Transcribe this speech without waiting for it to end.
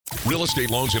Real estate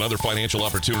loans and other financial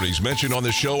opportunities mentioned on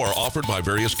this show are offered by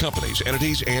various companies,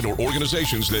 entities, and or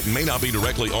organizations that may not be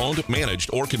directly owned,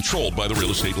 managed, or controlled by the Real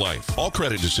Estate Life. All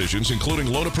credit decisions, including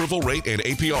loan approval rate and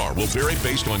APR, will vary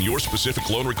based on your specific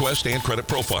loan request and credit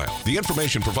profile. The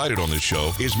information provided on this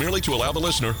show is merely to allow the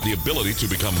listener the ability to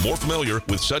become more familiar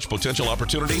with such potential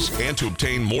opportunities and to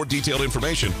obtain more detailed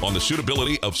information on the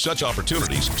suitability of such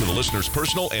opportunities to the listener's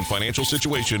personal and financial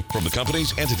situation from the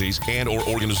companies, entities, and or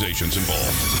organizations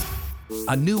involved.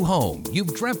 A new home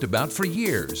you've dreamt about for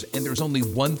years, and there's only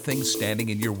one thing standing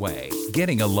in your way: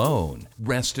 getting a loan.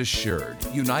 Rest assured,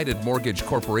 United Mortgage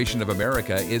Corporation of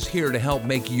America is here to help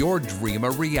make your dream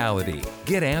a reality.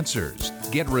 Get answers,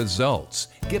 get results,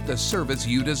 get the service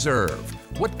you deserve.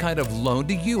 What kind of loan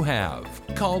do you have?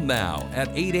 Call now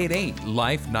at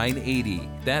 888-LIFE-980.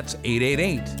 That's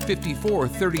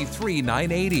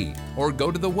 888-5433-980. Or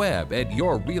go to the web at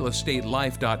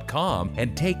yourrealestatelife.com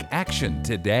and take action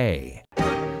today.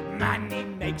 Money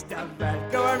makes the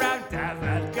world go around, the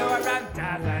world go around,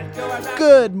 the world go around.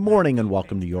 Good morning and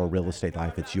welcome to Your Real Estate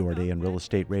Life. It's your day in real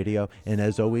estate radio. And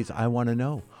as always, I want to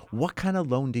know, what kind of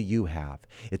loan do you have?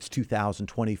 It's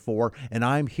 2024 and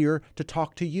I'm here to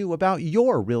talk to you about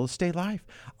your real estate life.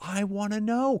 I want to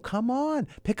know. Come on.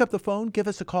 Pick up the phone. Give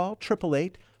us a call.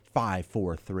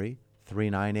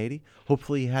 888-543-3980.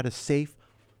 Hopefully you had a safe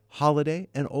holiday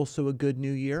and also a good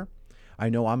new year. I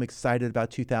know I'm excited about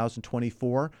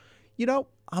 2024. You know,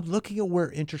 I'm looking at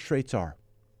where interest rates are.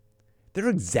 They're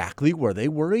exactly where they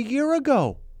were a year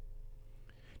ago.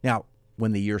 Now,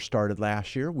 when the year started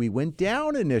last year, we went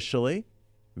down initially,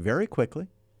 very quickly,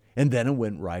 and then it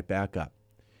went right back up.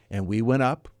 And we went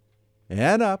up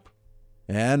and up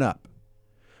and up.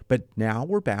 But now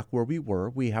we're back where we were.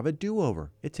 We have a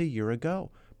do-over. It's a year ago.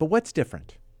 But what's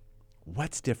different?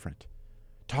 What's different?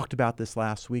 Talked about this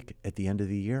last week at the end of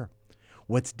the year.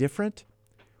 What's different?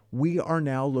 We are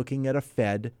now looking at a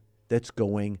Fed that's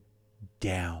going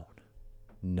down,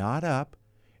 not up.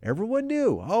 Everyone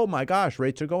knew, oh my gosh,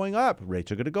 rates are going up.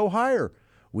 Rates are going to go higher.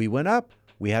 We went up.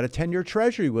 We had a 10-year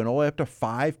treasury, went all the way up to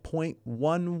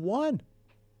 5.11.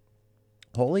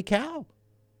 Holy cow.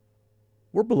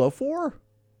 We're below 4.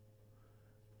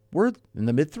 We're in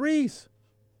the mid-3s.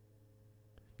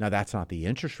 Now, that's not the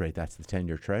interest rate. That's the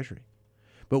 10-year treasury.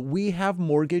 But we have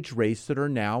mortgage rates that are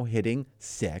now hitting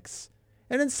 6.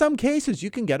 And in some cases, you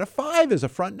can get a 5 as a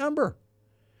front number.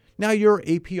 Now, your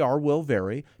APR will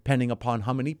vary depending upon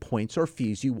how many points or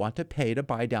fees you want to pay to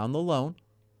buy down the loan,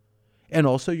 and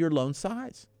also your loan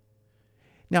size.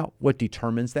 Now, what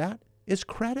determines that is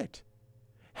credit.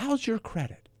 How's your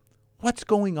credit? What's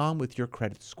going on with your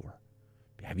credit score?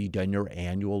 Have you done your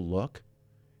annual look?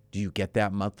 Do you get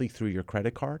that monthly through your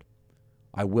credit card?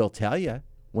 I will tell you,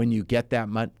 when you get that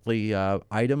monthly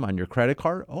item on your credit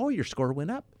card, oh, your score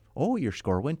went up. Oh, your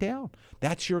score went down.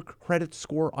 That's your credit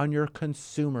score on your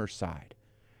consumer side.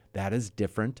 That is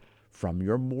different from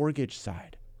your mortgage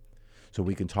side. So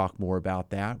we can talk more about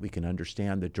that. We can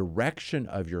understand the direction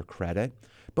of your credit,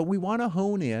 but we want to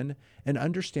hone in and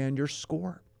understand your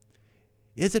score.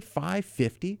 Is it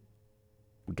 550?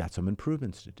 We got some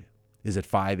improvements to do. Is it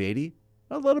 580?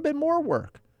 A little bit more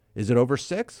work. Is it over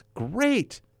 6?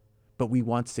 Great. But we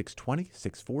want 620,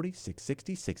 640,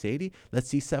 660, 680. Let's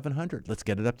see 700. Let's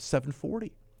get it up to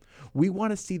 740. We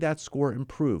want to see that score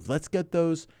improve. Let's get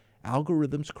those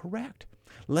algorithms correct.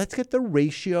 Let's get the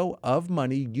ratio of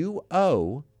money you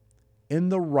owe in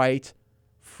the right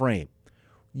frame.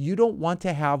 You don't want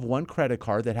to have one credit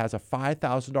card that has a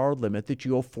 $5,000 limit that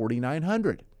you owe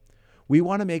 $4,900. We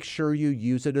want to make sure you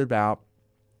use it at about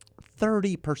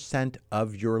 30%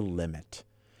 of your limit.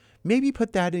 Maybe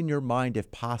put that in your mind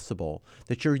if possible,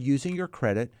 that you're using your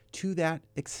credit to that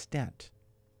extent.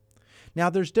 Now,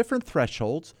 there's different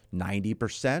thresholds,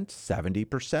 90%, 70%,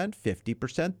 50%,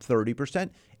 30%,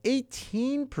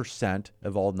 18%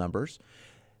 of all numbers.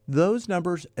 Those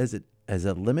numbers as a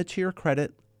limit to your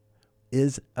credit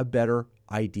is a better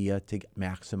idea to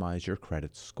maximize your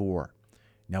credit score.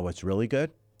 Now, what's really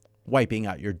good? Wiping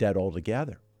out your debt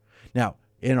altogether. Now,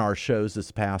 in our shows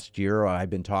this past year,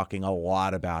 I've been talking a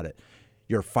lot about it.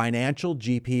 Your financial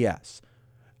GPS,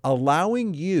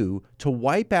 allowing you to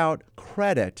wipe out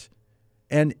credit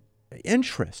and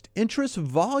interest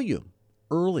volume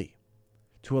early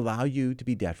to allow you to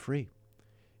be debt-free.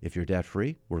 If you're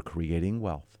debt-free, we're creating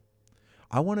wealth.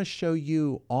 I want to show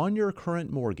you on your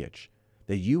current mortgage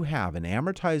that you have an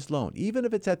amortized loan, even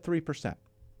if it's at 3%.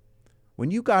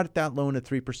 When you got that loan at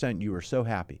 3%, you were so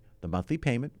happy. The monthly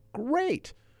payment,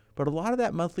 great. But a lot of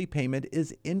that monthly payment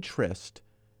is interest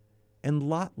and a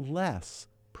lot less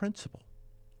principal.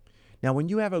 Now, when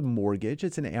you have a mortgage,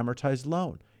 it's an amortized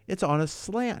loan. It's on a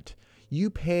slant. you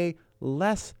pay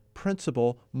less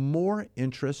principal, more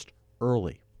interest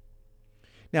early.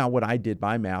 Now, when I did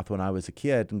my math when I was a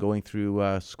kid and going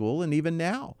through school, and even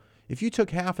now, if you took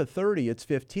half of 30, it's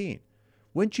 15.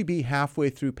 Wouldn't you be halfway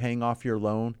through paying off your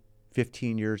loan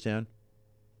 15 years in?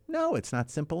 No, it's not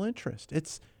simple interest.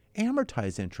 It's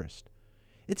amortized interest.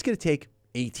 It's going to take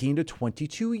 18 to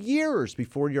 22 years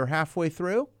before you're halfway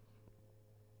through.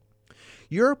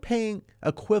 You're paying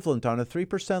equivalent on a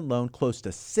 3% loan close to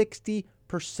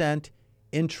 60%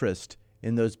 interest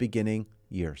in those beginning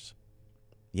years.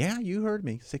 Yeah, you heard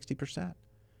me, 60%.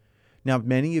 Now,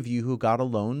 many of you who got a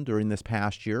loan during this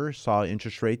past year saw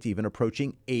interest rates even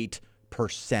approaching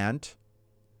 8%.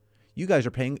 You guys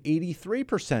are paying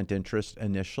 83% interest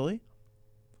initially.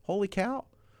 Holy cow.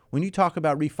 When you talk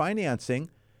about refinancing,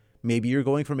 maybe you're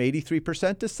going from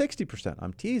 83% to 60%.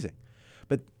 I'm teasing.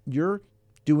 But you're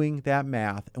doing that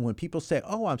math. And when people say,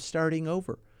 oh, I'm starting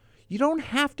over, you don't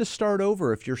have to start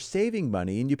over if you're saving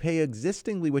money and you pay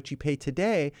existingly what you pay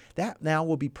today. That now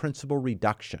will be principal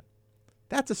reduction.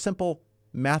 That's a simple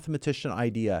mathematician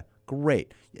idea.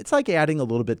 Great. It's like adding a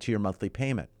little bit to your monthly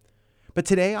payment. But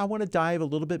today I want to dive a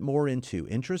little bit more into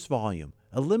interest volume,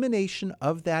 elimination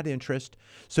of that interest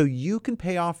so you can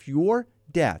pay off your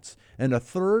debts in a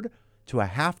third to a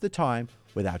half the time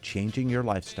without changing your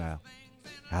lifestyle.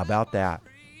 How about that?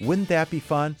 Wouldn't that be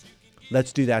fun?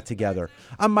 Let's do that together.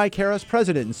 I'm Mike Harris,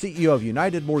 President and CEO of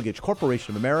United Mortgage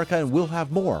Corporation of America, and we'll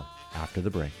have more after the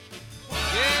break.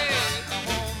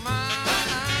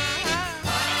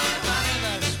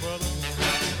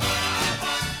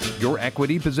 Your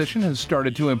equity position has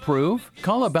started to improve?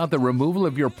 Call about the removal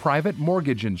of your private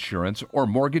mortgage insurance or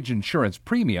mortgage insurance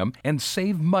premium and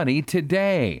save money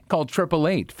today. Call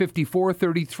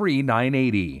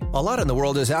 888-5433-980. A lot in the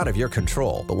world is out of your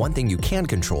control, but one thing you can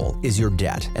control is your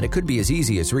debt. And it could be as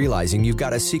easy as realizing you've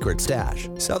got a secret stash.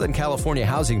 Southern California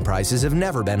housing prices have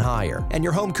never been higher, and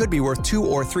your home could be worth 2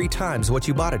 or 3 times what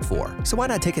you bought it for. So why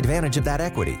not take advantage of that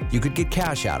equity? You could get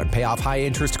cash out and pay off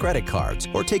high-interest credit cards,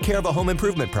 or take care of a home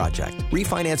improvement project.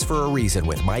 Refinance for a reason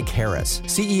with Mike Harris,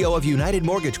 CEO of United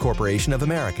Mortgage Corporation of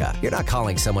America. You're not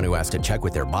calling someone who has to check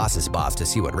with their boss's boss to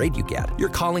see what rate you get. You're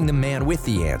calling the man with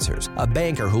the answers, a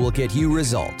banker who will get you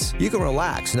results. You can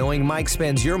relax knowing Mike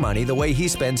spends your money the way he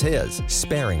spends his,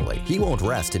 sparingly. He won't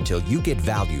rest until you get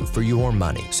value for your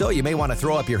money. So you may want to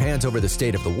throw up your hands over the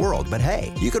state of the world, but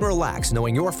hey, you can relax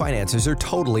knowing your finances are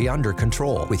totally under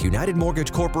control with United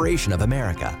Mortgage Corporation of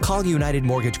America. Call United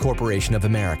Mortgage Corporation of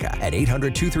America at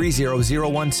 800-230-0168.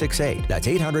 That's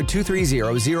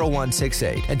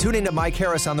 800-230-0168. And tune in to Mike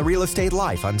Harris on the Real Estate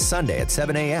Life on Sunday at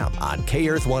 7 a.m. on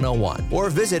K-Earth 101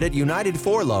 or visit at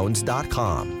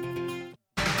UnitedForLoans.com.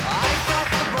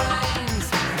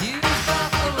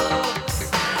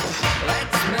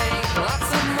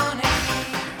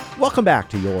 Welcome back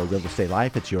to Your Real Estate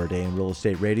Life. It's your day in real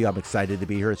estate radio. I'm excited to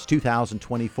be here. It's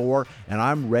 2024, and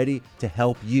I'm ready to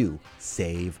help you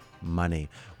save money.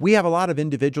 We have a lot of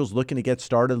individuals looking to get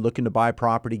started, looking to buy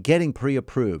property, getting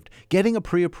pre-approved. Getting a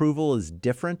pre-approval is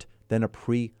different than a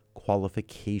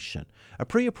pre-qualification. A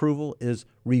pre-approval is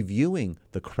reviewing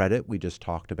the credit we just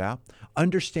talked about,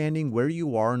 understanding where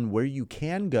you are and where you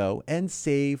can go and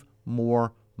save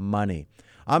more money.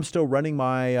 I'm still running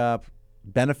my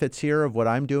benefits here of what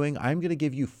I'm doing. I'm going to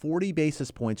give you 40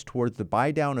 basis points towards the buy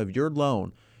down of your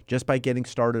loan just by getting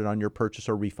started on your purchase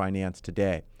or refinance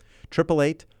today.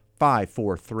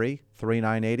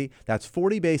 888-543-3980. That's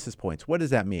 40 basis points. What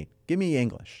does that mean? Give me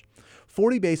English.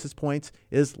 40 basis points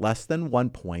is less than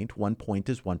 1 point. 1 point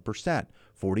is 1%.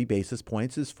 40 basis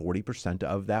points is 40%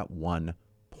 of that 1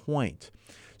 point.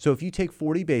 So if you take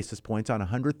 40 basis points on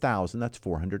 $100,000, that's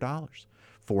 $400.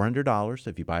 $400,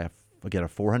 if you get a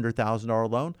 $400,000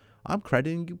 loan, I'm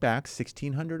crediting you back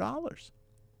 $1,600.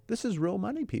 This is real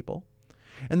money, people.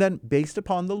 And then based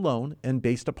upon the loan and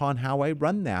based upon how I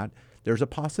run that, there's a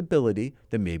possibility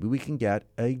that maybe we can get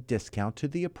a discount to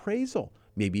the appraisal,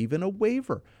 maybe even a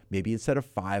waiver. Maybe instead of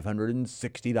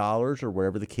 $560 or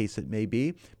wherever the case it may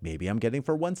be, maybe I'm getting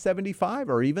for $175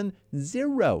 or even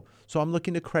 $0. So I'm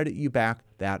looking to credit you back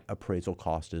that appraisal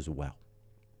cost as well.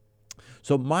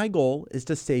 So my goal is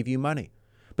to save you money.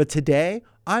 But today,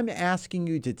 I'm asking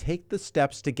you to take the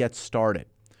steps to get started.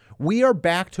 We are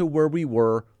back to where we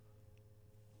were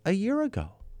a year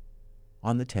ago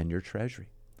on the 10-year Treasury.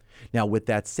 Now, with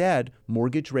that said,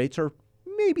 mortgage rates are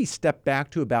maybe stepped back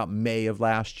to about May of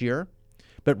last year,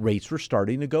 but rates were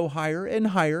starting to go higher and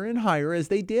higher and higher as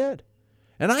they did.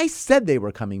 And I said they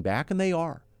were coming back, and they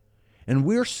are. And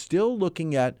we're still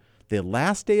looking at the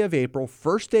last day of April,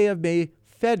 first day of May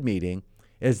Fed meeting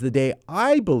as the day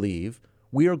I believe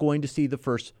we are going to see the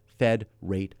first Fed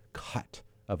rate cut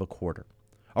of a quarter.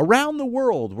 Around the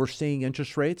world, we're seeing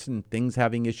interest rates and things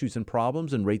having issues and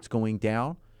problems and rates going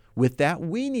down. With that,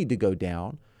 we need to go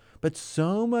down. But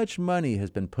so much money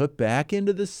has been put back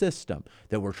into the system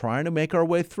that we're trying to make our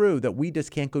way through that we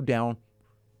just can't go down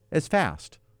as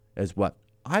fast as what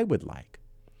I would like.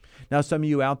 Now, some of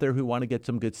you out there who want to get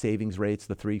some good savings rates,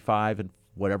 the 3, 5, and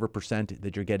whatever percent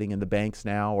that you're getting in the banks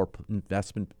now or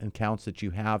investment accounts that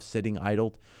you have sitting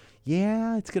idled,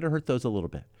 yeah, it's going to hurt those a little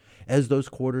bit. As those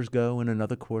quarters go and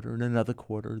another quarter and another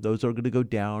quarter, those are going to go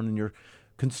down and your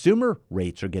consumer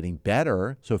rates are getting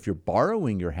better. So if you're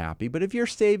borrowing, you're happy. But if you're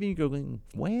saving, you're going,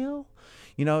 well,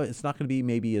 it's not going to be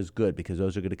maybe as good because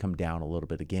those are going to come down a little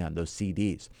bit again, those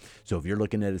CDs. So if you're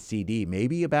looking at a CD,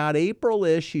 maybe about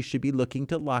April-ish, you should be looking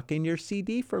to lock in your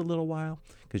CD for a little while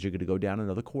because you're going to go down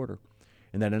another quarter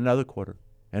and then another quarter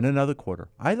and another quarter.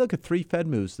 I look at 3 Fed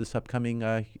moves this upcoming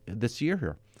this year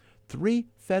here. 3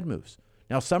 Fed moves.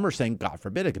 Now, some are saying, God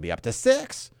forbid, it could be up to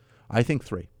 6. I think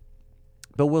 3.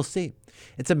 But we'll see.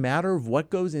 It's a matter of what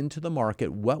goes into the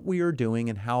market, what we are doing,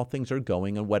 and how things are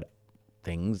going, and what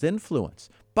things influence.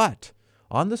 But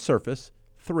on the surface,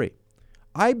 3.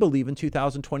 I believe in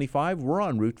 2025, we're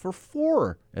en route for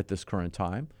 4 at this current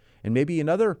time, and maybe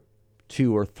another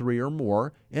 2 or 3 or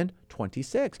more in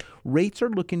 26. Rates are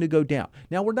looking to go down.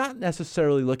 Now, we're not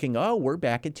necessarily looking, we're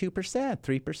back at 2%,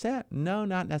 3%. No,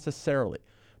 not necessarily.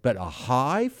 But a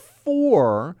high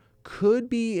 4 could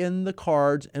be in the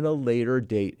cards in a later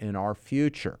date in our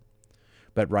future.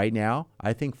 But right now,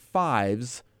 I think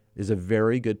 5s is a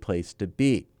very good place to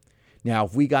be. Now,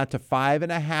 if we got to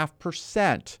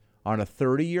 5.5% on a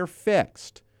 30-year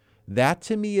fixed, that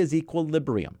to me is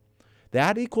equilibrium.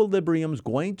 That equilibrium is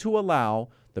going to allow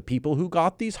the people who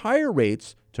got these higher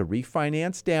rates to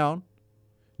refinance down,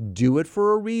 do it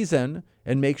for a reason,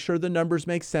 and make sure the numbers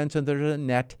make sense and there's a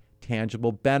net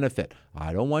tangible benefit.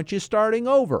 I don't want you starting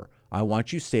over. I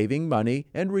want you saving money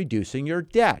and reducing your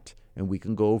debt. And we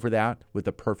can go over that with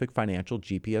the perfect financial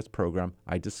GPS program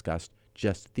I discussed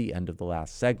just at the end of the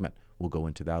last segment. We'll go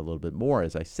into that a little bit more,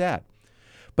 as I said.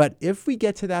 But if we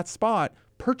get to that spot,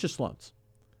 purchase loans.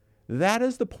 That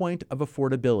is the point of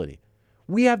affordability.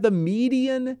 We have the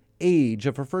median age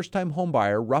of a first-time home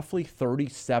buyer roughly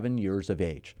 37 years of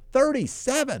age.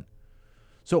 37!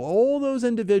 So all those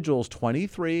individuals,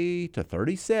 23 to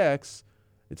 36,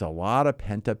 it's a lot of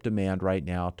pent-up demand right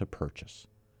now to purchase.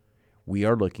 We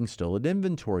are looking still at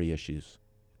inventory issues.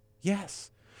 Yes.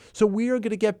 So we are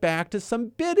going to get back to some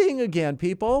bidding again,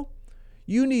 people.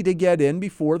 You need to get in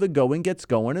before the going gets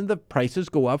going and the prices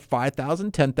go up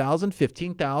 $5,000, $10,000,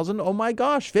 $15,000, oh my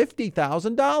gosh,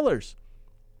 $50,000.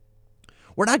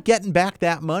 We're not getting back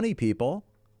that money, people.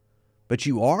 But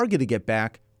you are going to get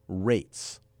back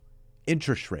rates.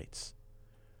 Interest rates,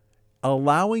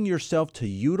 allowing yourself to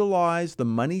utilize the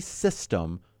money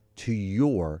system to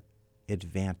your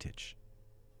advantage.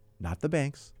 Not the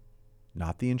banks,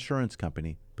 not the insurance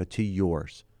company, but to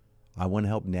yours. I want to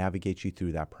help navigate you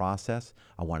through that process.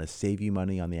 I want to save you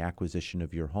money on the acquisition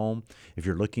of your home. If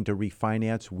you're looking to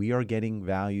refinance, we are getting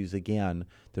values again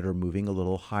that are moving a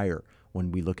little higher.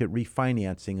 When we look at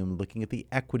refinancing and looking at the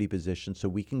equity position so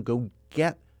we can go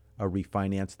get a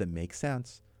refinance that makes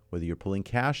sense, whether you're pulling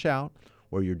cash out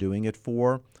or you're doing it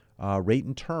for rate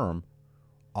and term,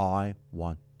 I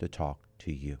want to talk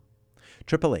to you.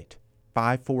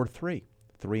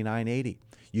 888-543-3980.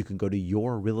 You can go to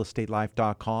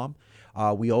yourrealestatelife.com.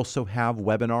 We also have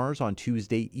webinars on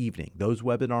Tuesday evening. Those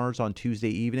webinars on Tuesday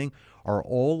evening are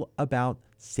all about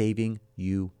saving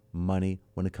you money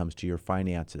when it comes to your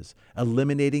finances,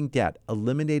 eliminating debt,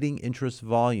 eliminating interest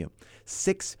volume.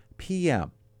 6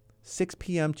 p.m.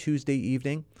 Tuesday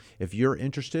evening. If you're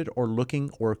interested or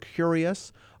looking or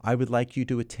curious, I would like you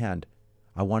to attend.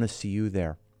 I want to see you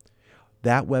there.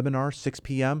 That webinar, 6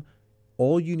 p.m.,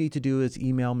 all you need to do is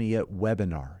email me at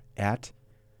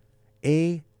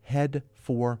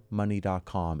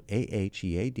webinar@aheadformoney.com,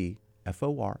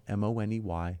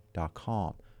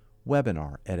 aheadformoney.com,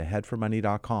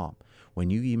 webinar@aheadformoney.com.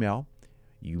 When you email,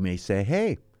 you may say,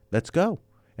 hey, let's go.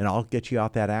 And I'll get you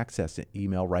out that access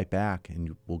email right back,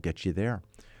 and we'll get you there.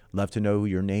 Love to know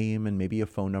your name and maybe a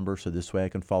phone number, so this way I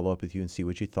can follow up with you and see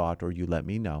what you thought, or you let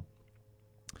me know.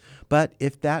 But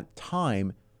if that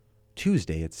time,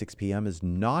 Tuesday at 6 p.m., is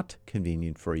not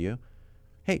convenient for you,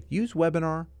 hey, use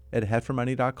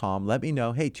webinar@aheadformoney.com. Let me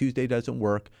know, hey, Tuesday doesn't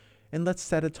work, and let's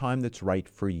set a time that's right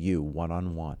for you,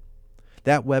 one-on-one.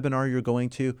 That webinar you're going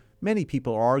to, many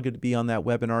people are going to be on that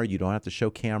webinar. You don't have to show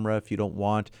camera if you don't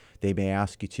want. They may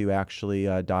ask you to actually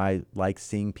like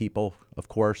seeing people, of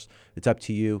course. It's up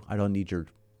to you. I don't need your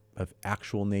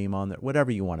actual name on there,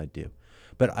 whatever you want to do.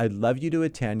 But I'd love you to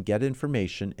attend, get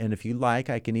information, and if you like,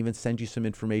 I can even send you some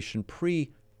information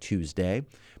pre-Tuesday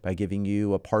by giving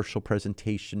you a partial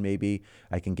presentation maybe.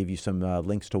 I can give you some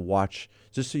links to watch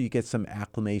just so you get some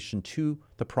acclimation to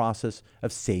the process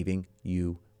of saving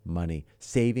you money,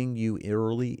 saving you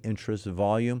early interest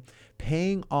volume,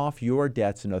 paying off your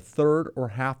debts in a third or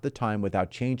half the time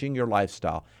without changing your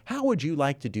lifestyle. How would you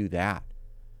like to do that?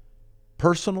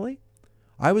 Personally,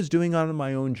 I was doing it on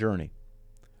my own journey.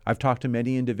 I've talked to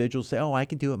many individuals say, oh, I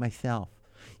can do it myself.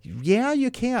 Yeah, you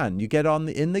can. You get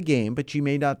in the game, but you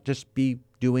may not just be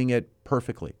doing it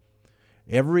perfectly.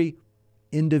 Every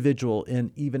individual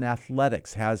in even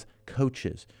athletics has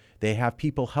coaches. They have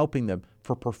people helping them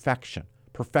for perfection.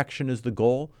 Perfection is the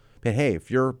goal. But hey,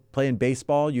 if you're playing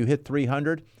baseball, you hit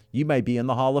 300, you might be in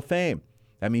the Hall of Fame.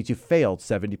 That means you failed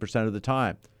 70% of the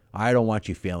time. I don't want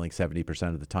you failing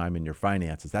 70% of the time in your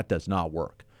finances. That does not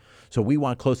work. So we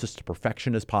want closest to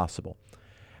perfection as possible.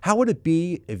 How would it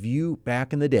be if you,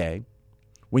 back in the day,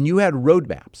 when you had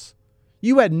roadmaps,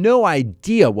 you had no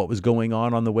idea what was going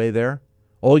on the way there?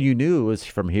 All you knew was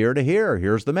from here to here.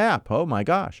 Here's the map. Oh my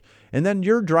gosh. And then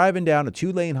you're driving down a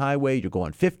 2-lane highway. You're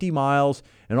going 50 miles.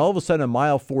 And all of a sudden,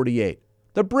 mile 48,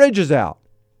 the bridge is out.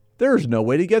 There's no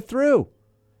way to get through.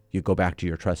 You go back to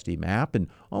your trusty map and,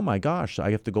 oh my gosh,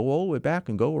 I have to go all the way back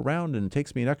and go around and it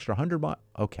takes me an extra 100 miles.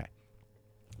 Okay.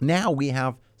 Now we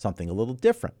have something a little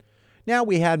different. Now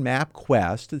we had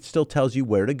MapQuest. It still tells you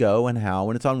where to go and how,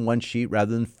 and it's on one sheet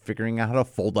rather than figuring out how to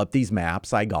fold up these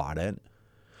maps. I got it.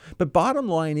 But bottom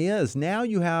line is now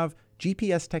you have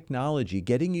GPS technology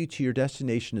getting you to your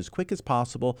destination as quick as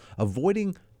possible,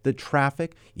 avoiding the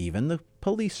traffic. Even the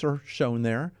police are shown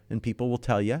there, and people will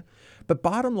tell you. But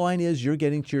bottom line is you're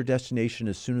getting to your destination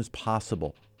as soon as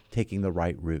possible, taking the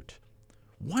right route.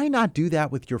 Why not do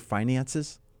that with your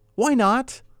finances? Why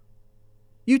not?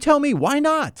 You tell me, why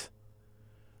not?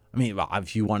 I mean,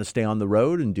 if you want to stay on the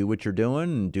road and do what you're doing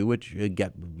and do what you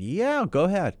get, yeah, go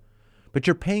ahead. But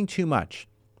you're paying too much.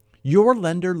 Your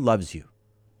lender loves you.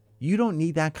 You don't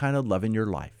need that kind of love in your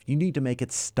life. You need to make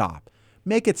it stop.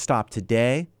 Make it stop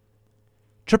today.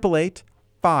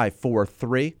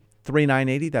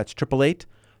 888-543-3980. That's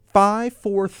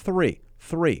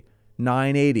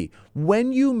 888-543-3980.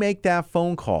 When you make that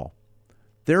phone call,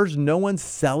 there's no one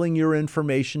selling your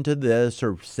information to this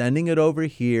or sending it over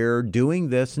here, doing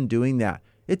this and doing that.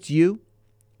 It's you,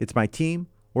 it's my team,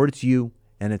 or it's you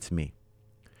and it's me.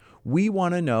 We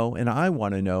want to know, and I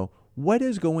want to know, what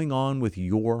is going on with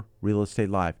your real estate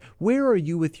life? Where are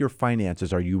you with your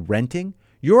finances? Are you renting?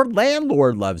 Your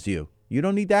landlord loves you. You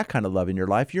don't need that kind of love in your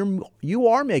life. You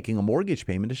are making a mortgage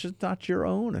payment. It's just not your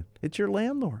own. It's your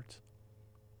landlord's.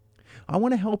 I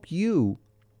want to help you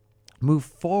move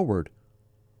forward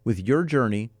with your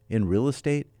journey in real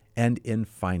estate and in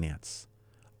finance.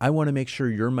 I want to make sure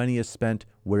your money is spent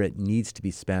where it needs to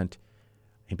be spent.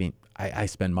 I mean, I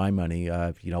spend my money,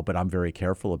 but I'm very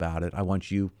careful about it. I want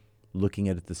you looking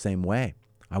at it the same way.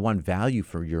 I want value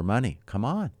for your money. Come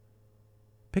on.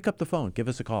 Pick up the phone. Give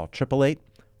us a call.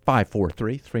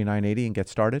 888-543-3980 and get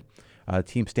started.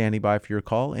 Team standing by for your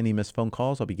call. Any missed phone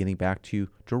calls, I'll be getting back to you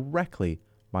directly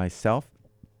myself.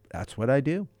 That's what I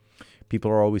do.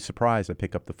 People are always surprised. I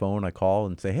pick up the phone, I call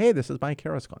and say, hey, this is Mike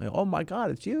Harris calling. Oh my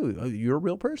God, it's you. You're a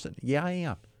real person. Yeah, I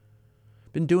am.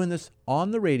 Been doing this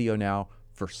on the radio now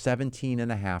for 17 and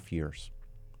a half years.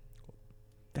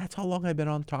 That's how long I've been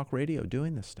on talk radio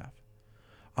doing this stuff.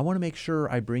 I want to make sure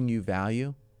I bring you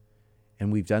value,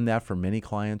 and we've done that for many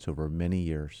clients over many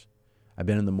years. I've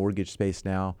been in the mortgage space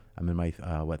now. I'm in my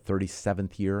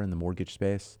 37th year in the mortgage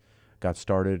space. Got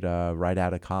started right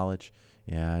out of college,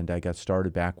 and I got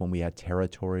started back when we had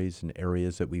territories and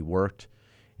areas that we worked,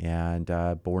 and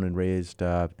born and raised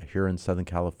here in Southern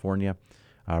California.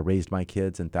 Raised my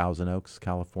kids in Thousand Oaks,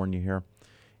 California here.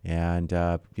 And,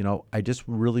 I just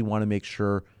really want to make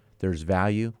sure there's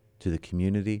value to the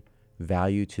community,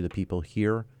 value to the people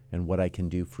here, and what I can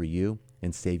do for you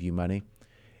and save you money.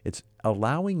 It's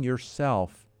allowing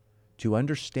yourself to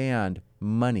understand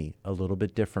money a little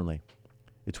bit differently.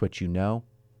 It's what you know,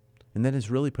 and then it's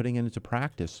really putting it into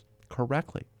practice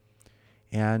correctly.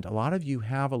 And a lot of you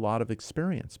have a lot of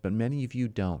experience, but many of you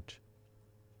don't.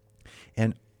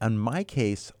 And in my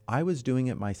case, I was doing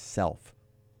it myself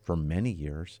for many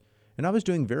years, and I was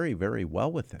doing very, very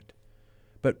well with it.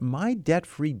 But my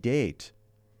debt-free date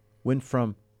went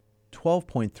from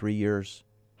 12.3 years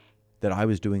that I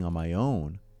was doing on my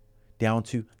own down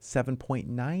to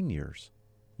 7.9 years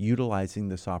utilizing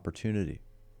this opportunity.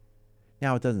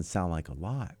 Now, it doesn't sound like a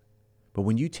lot, but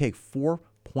when you take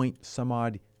 4-point-some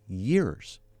odd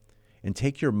years and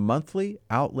take your monthly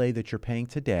outlay that you're paying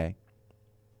today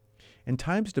And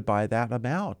times to buy that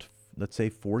amount, let's say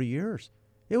 40 years,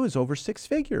 it was over six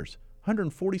figures,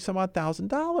 140 some odd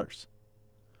 $1,000.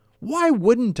 Why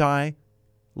wouldn't I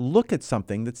look at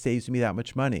something that saves me that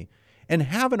much money and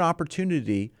have an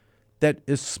opportunity that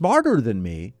is smarter than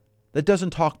me, that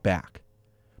doesn't talk back,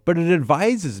 but it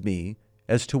advises me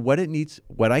as to what it needs,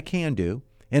 what I can do,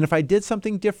 and if I did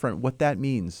something different, what that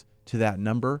means to that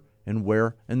number and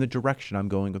where and the direction I'm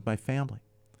going with my family.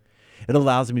 It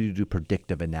allows me to do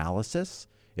predictive analysis.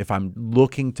 If I'm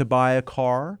looking to buy a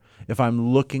car, if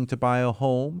I'm looking to buy a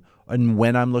home, and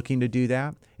when I'm looking to do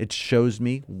that, it shows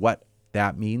me what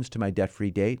that means to my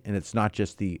debt-free date. And it's not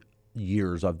just the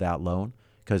years of that loan,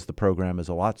 because the program is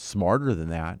a lot smarter than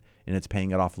that, and it's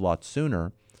paying it off a lot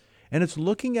sooner. And it's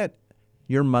looking at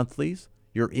your monthlies,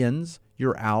 your ins,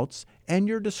 your outs, and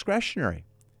your discretionary.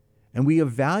 And we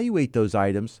evaluate those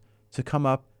items to come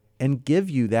up and give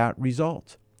you that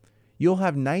result. You'll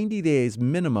have 90 days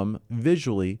minimum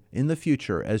visually in the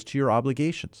future as to your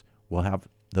obligations. We'll have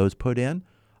those put in.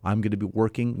 I'm going to be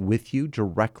working with you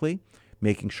directly,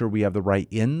 making sure we have the right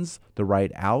ins, the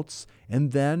right outs,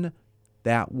 and then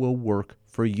that will work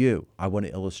for you. I want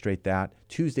to illustrate that.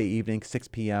 Tuesday evening, 6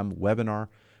 p.m. webinar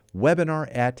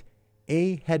at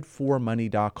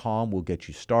ahead4money.com will get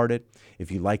you started.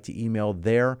 If you'd like to email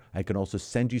there, I can also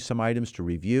send you some items to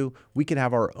review. We can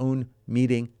have our own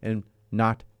meeting and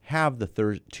not have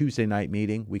the Tuesday night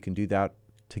meeting. We can do that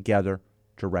together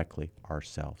directly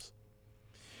ourselves.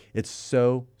 It's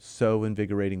so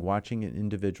invigorating watching an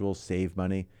individual save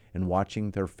money and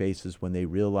watching their faces when they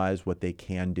realize what they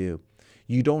can do.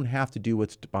 You don't have to do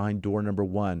what's behind door number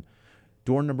one.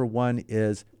 Door number one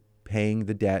is paying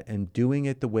the debt and doing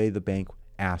it the way the bank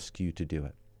asks you to do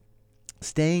it.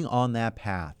 Staying on that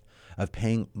path of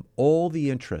paying all the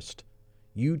interest.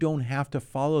 You don't have to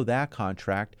follow that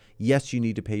contract. Yes, you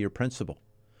need to pay your principal,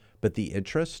 but the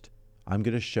interest, I'm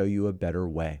going to show you a better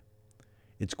way.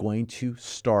 It's going to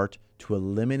start to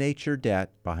eliminate your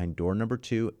debt behind door number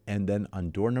two, and then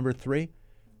on door number three,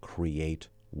 create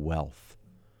wealth.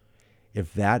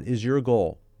 If that is your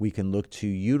goal, we can look to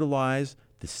utilize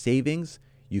the savings.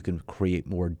 You can create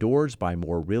more doors, buy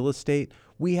more real estate.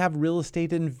 We have real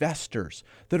estate investors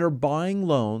that are buying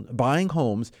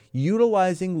homes,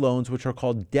 utilizing loans which are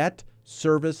called debt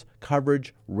service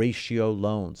coverage ratio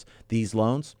loans. These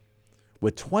loans,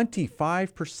 with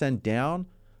 25% down,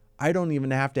 I don't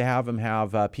even have to have them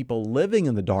have people living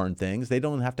in the darn things. They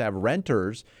don't have to have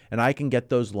renters, and I can get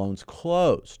those loans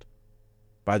closed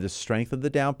by the strength of the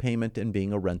down payment and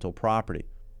being a rental property.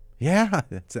 Yeah,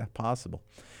 that's that possible.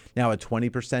 Now at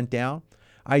 20% down,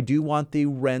 I do want the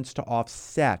rents to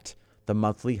offset the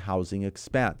monthly housing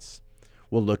expense.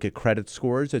 We'll look at credit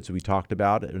scores, as we talked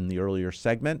about in the earlier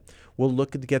segment. We'll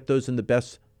look to get those in the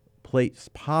best place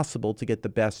possible to get the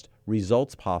best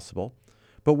results possible.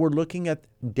 But we're looking at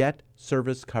debt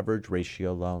service coverage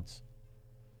ratio loans.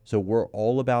 So we're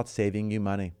all about saving you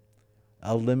money,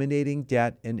 eliminating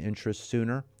debt and interest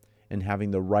sooner, and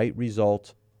having the right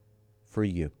result for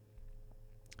you.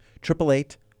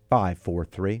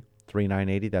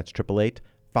 888-543-3980. That's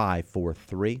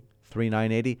 888-543-3980.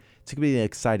 It's going to be an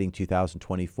exciting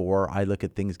 2024. I look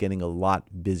at things getting a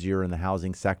lot busier in the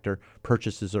housing sector.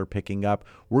 Purchases are picking up.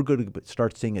 We're going to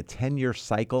start seeing a 10-year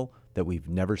cycle that we've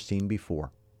never seen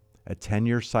before. A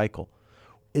 10-year cycle.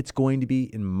 It's going to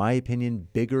be, in my opinion,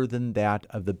 bigger than that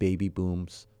of the baby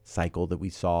booms cycle that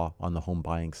we saw on the home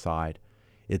buying side.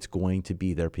 It's going to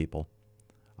be there, people.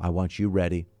 I want you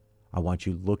ready. I want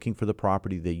you looking for the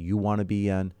property that you want to be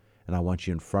in, and I want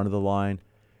you in front of the line.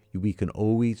 We can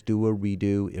always do a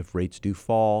redo if rates do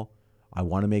fall. I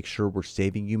want to make sure we're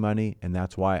saving you money, and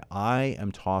that's why I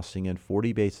am tossing in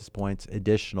 40 basis points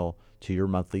additional to your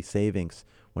monthly savings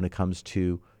when it comes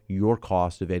to your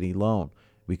cost of any loan.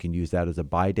 We can use that as a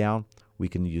buy down. We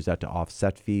can use that to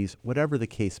offset fees, whatever the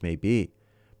case may be.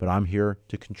 But I'm here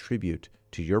to contribute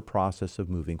to your process of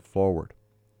moving forward.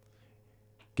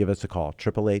 Give us a call,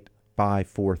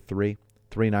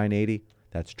 888-543-3980.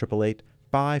 That's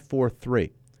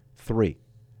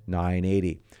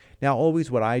 888-543-3980. Now, always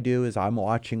what I do is I'm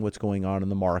watching what's going on in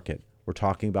the market. We're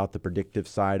talking about the predictive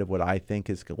side of what I think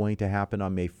is going to happen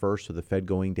on May 1st, with the Fed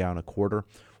going down a quarter.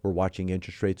 We're watching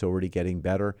interest rates already getting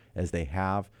better as they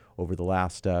have over the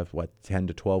last, 10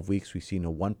 to 12 weeks. We've seen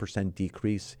a 1%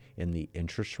 decrease in the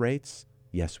interest rates.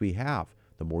 Yes, we have.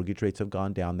 The mortgage rates have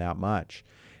gone down that much.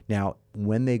 Now,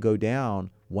 when they go down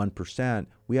 1%,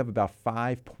 we have about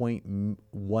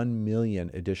 5.1 million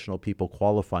additional people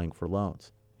qualifying for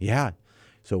loans. Yeah.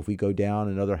 So if we go down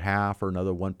another half or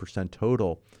another 1%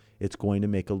 total, it's going to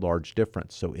make a large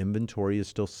difference. So inventory is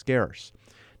still scarce.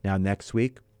 Now, next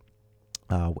week,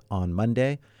 on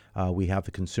Monday, We have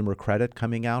the consumer credit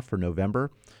coming out for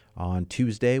November. On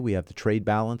Tuesday, we have the trade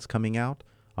balance coming out.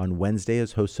 On Wednesday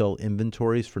is wholesale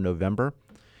inventories for November.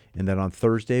 And then on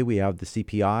Thursday, we have the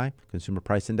CPI, Consumer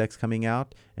Price Index, coming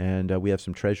out. And we have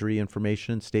some Treasury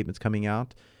information statements coming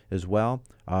out as well,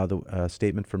 the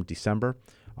statement from December.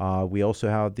 We also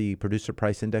have the Producer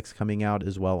Price Index coming out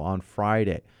as well on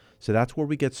Friday. So that's where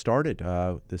we get started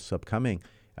this upcoming,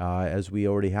 as we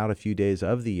already had a few days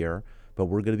of the year. But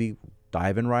we're going to be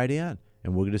diving right in,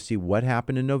 and we're going to see what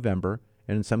happened in November,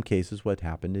 and in some cases what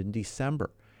happened in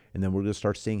December. And then we're going to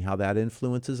start seeing how that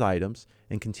influences items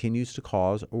and continues to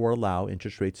cause or allow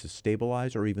interest rates to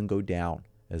stabilize or even go down,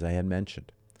 as I had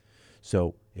mentioned.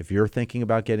 So if you're thinking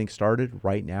about getting started,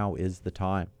 right now is the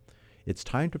time. It's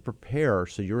time to prepare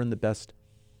so you're in the best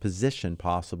position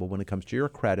possible when it comes to your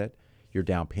credit, your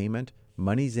down payment,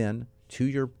 money's in to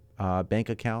your bank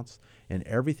accounts, and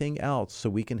everything else, so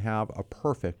we can have a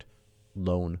perfect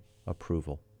loan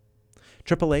approval.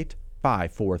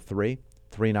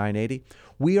 888-543-3980.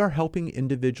 We are helping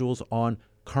individuals on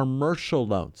commercial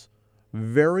loans,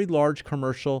 very large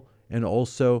commercial and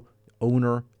also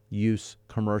owner use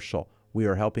commercial. We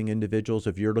are helping individuals.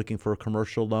 If you're looking for a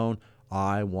commercial loan,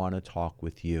 I want to talk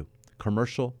with you.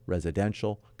 Commercial,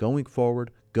 residential, going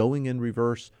forward, going in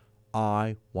reverse,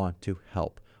 I want to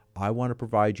help. I want to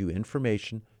provide you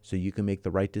information so you can make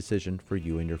the right decision for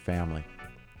you and your family.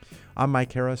 I'm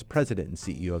Mike Harris, President and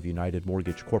CEO of United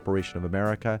Mortgage Corporation of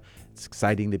America. It's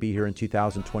exciting to be here in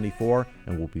 2024,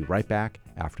 and we'll be right back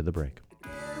after the break.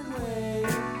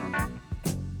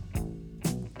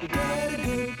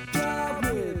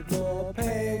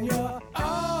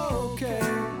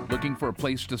 Looking for a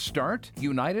place to start?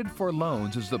 United for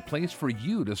Loans is the place for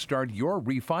you to start your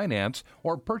refinance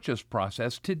or purchase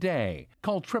process today.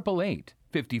 Call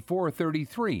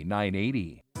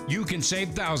 888-543-3980. You can save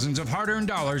thousands of hard-earned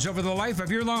dollars over the life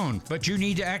of your loan, but you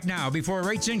need to act now before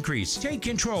rates increase. Take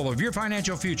control of your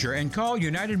financial future and call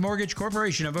United Mortgage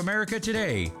Corporation of America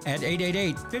today at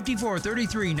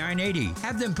 888-543-3980.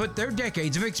 Have them put their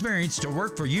decades of experience to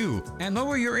work for you and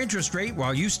lower your interest rate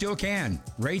while you still can.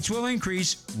 Rates will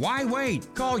increase. Why wait?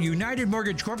 Call United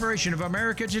Mortgage Corporation of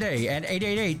America today at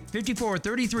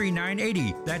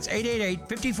 888-543-3980. That's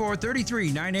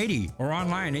 888-543-3980 or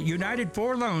online at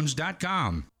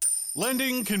unitedforloans.com.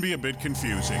 Lending can be a bit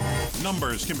confusing.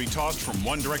 Numbers can be tossed from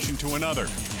one direction to another.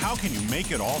 How can you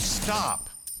make it all stop?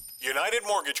 United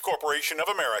Mortgage Corporation of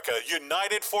America,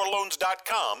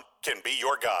 unitedforloans.com can be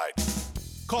your guide.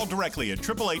 Call directly at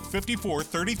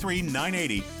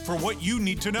 888-543-3980 for what you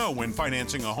need to know when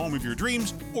financing a home of your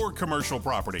dreams or commercial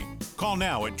property. Call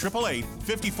now at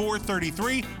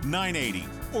 888-543-3980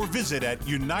 or visit at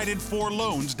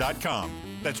unitedforloans.com.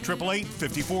 That's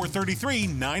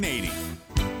 888-543-3980.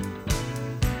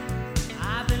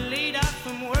 I've been laid up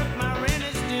from work, my rent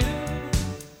is due.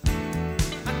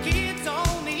 My kids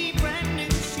all need brand new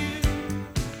shoes.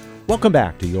 Welcome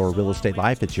back to Your Real Estate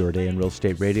Life. It's Your Day in Real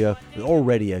Estate Radio. It's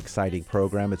already an exciting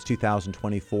program. It's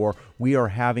 2024. We are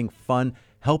having fun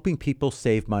helping people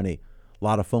save money. A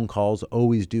lot of phone calls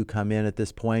always do come in at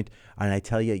this point, and I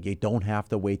tell you, you don't have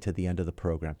to wait to the end of the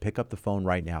program. Pick up the phone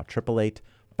right now,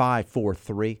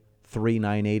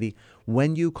 888-543-3980.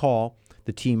 When you call,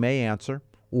 the team may answer,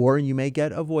 or you may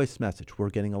get a voice message. We're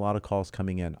getting a lot of calls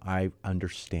coming in. I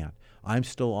understand. I'm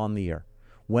still on the air.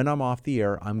 When I'm off the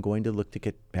air, I'm going to look to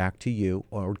get back to you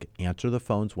or answer the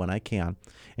phones when I can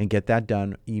and get that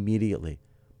done immediately.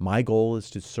 My goal is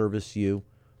to service you,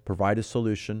 provide a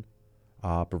solution,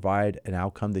 provide an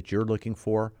outcome that you're looking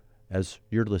for as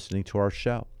you're listening to our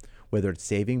show. Whether it's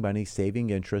saving money, saving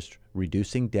interest,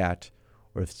 reducing debt,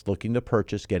 or if it's looking to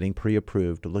purchase, getting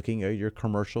pre-approved, looking at your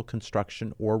commercial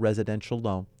construction or residential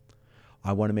loan,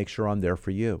 I want to make sure I'm there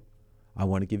for you. I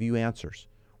want to give you answers.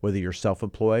 Whether you're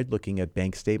self-employed, looking at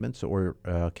bank statements or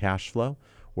cash flow,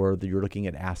 or whether you're looking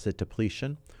at asset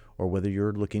depletion, or whether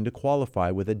you're looking to qualify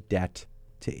with a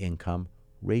debt-to-income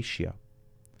ratio.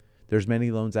 There's many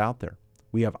loans out there.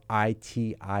 We have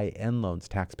ITIN loans,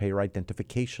 taxpayer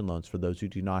identification loans, for those who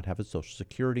do not have a Social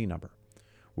Security number.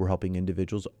 We're helping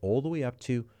individuals all the way up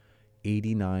to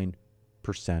 89%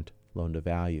 loan to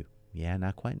value. Yeah,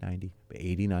 not quite 90, but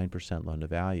 89% loan to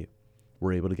value.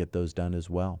 We're able to get those done as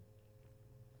well.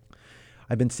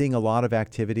 I've been seeing a lot of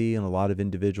activity and a lot of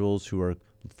individuals who are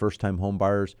first-time home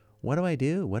buyers. What do I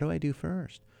do? What do I do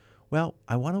first? Well,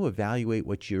 I want to evaluate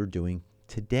what you're doing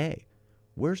today.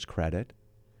 Where's credit?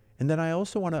 And then I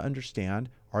also want to understand,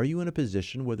 are you in a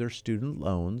position where there's student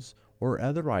loans or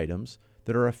other items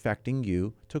that are affecting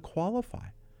you to qualify?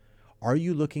 Are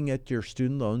you looking at your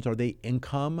student loans? Are they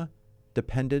income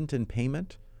dependent in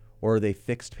payment, or are they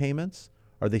fixed payments?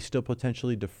 Are they still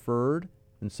potentially deferred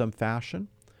in some fashion?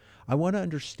 I want to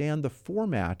understand the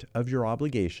format of your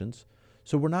obligations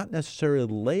so we're not necessarily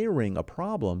layering a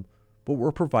problem, but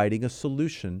we're providing a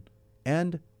solution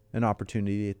and an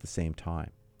opportunity at the same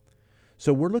time.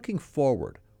 So we're looking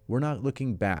forward. We're not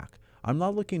looking back. I'm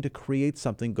not looking to create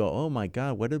something, go, oh my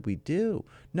God, what did we do?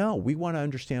 No, we want to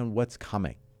understand what's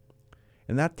coming.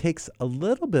 And that takes a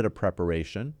little bit of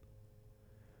preparation.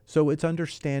 So it's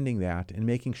understanding that and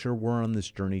making sure we're on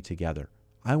this journey together.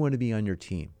 I want to be on your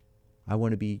team. I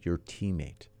want to be your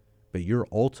teammate, but you're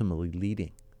ultimately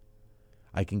leading.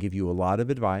 I can give you a lot of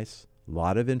advice, a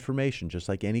lot of information, just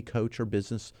like any coach or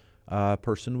business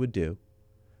person would do,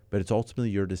 but it's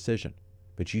ultimately your decision.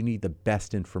 But you need the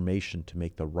best information to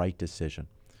make the right decision.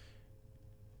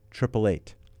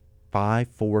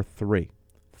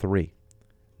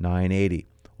 888-543-3980.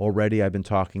 Already I've been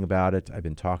talking about it. I've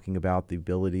been talking about the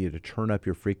ability to turn up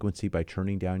your frequency by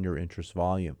turning down your interest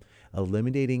volume,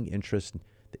 eliminating interest,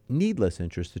 needless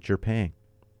interest that you're paying.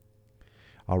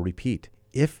 I'll repeat,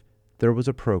 if there was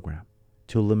a program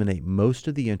to eliminate most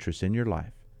of the interest in your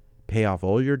life, pay off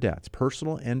all your debts,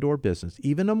 personal and or business,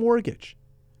 even a mortgage,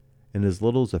 in as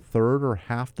little as a third or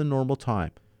half the normal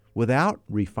time without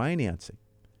refinancing.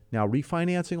 Now,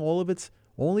 refinancing, all of it's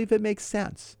only if it makes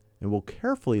sense, and we'll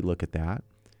carefully look at that.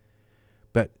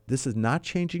 But this is not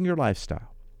changing your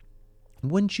lifestyle.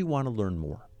 Wouldn't you want to learn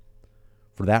more?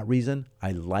 For that reason,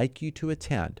 I'd like you to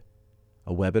attend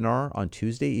a webinar on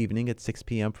Tuesday evening at 6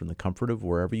 p.m. from the comfort of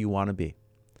wherever you want to be.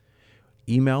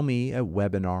 Email me at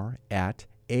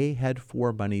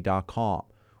webinar@ahead4money.com.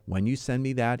 When you send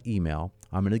me that email,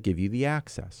 I'm going to give you the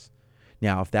access.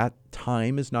 Now, if that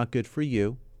time is not good for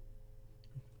you,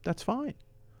 that's fine.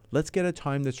 Let's get a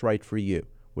time that's right for you,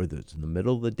 whether it's in the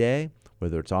middle of the day,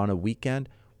 whether it's on a weekend,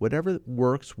 whatever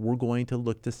works. We're going to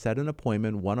look to set an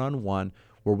appointment one-on-one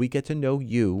where we get to know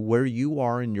you, where you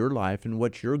are in your life and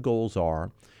what your goals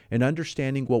are, and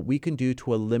understanding what we can do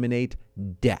to eliminate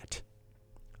debt,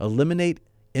 eliminate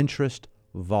interest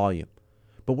volume.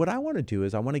 But what I want to do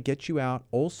is I want to get you out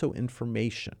also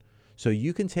information so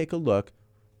you can take a look,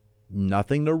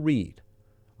 nothing to read.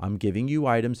 I'm giving you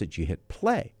items that you hit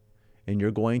play, and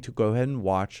you're going to go ahead and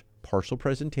watch partial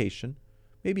presentation,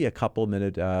 maybe a couple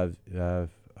minute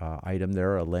item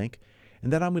there, a link,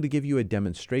 and then I'm going to give you a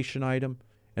demonstration item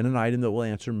and an item that will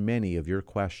answer many of your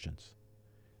questions.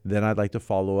 Then I'd like to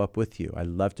follow up with you. I'd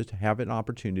love to have an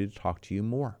opportunity to talk to you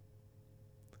more.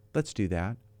 Let's do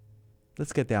that.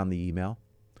 Let's get down the email.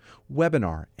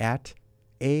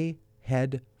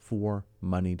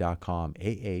 Webinar@ahead4money.com.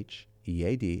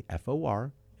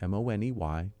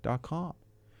 aheadformoney.com.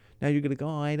 Now you're going to go,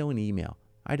 oh, I don't email.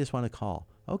 I just want to call.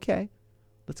 Okay,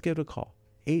 let's give it a call.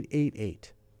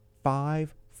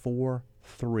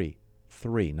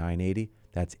 888-543-3980.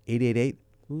 That's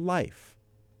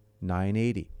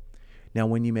 888-LIFE-980. Now,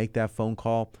 when you make that phone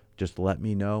call, just let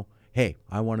me know, hey,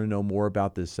 I want to know more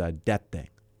about this debt thing.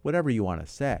 Whatever you want to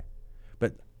say.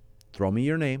 But throw me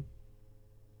your name.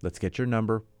 Let's get your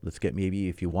number. Let's get, maybe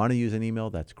if you want to use an email,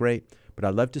 that's great. But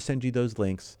I'd love to send you those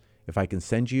links. If I can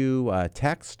send you a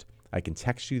text, I can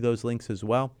text you those links as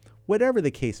well. Whatever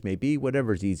the case may be,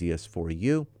 whatever's easiest for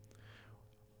you,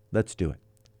 let's do it.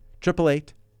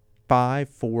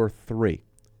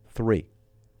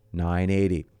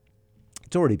 888-543-3980.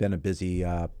 It's already been a busy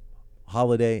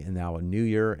holiday and now a new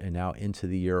year and now into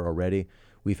the year already.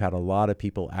 We've had a lot of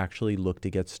people actually look to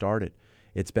get started.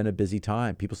 It's been a busy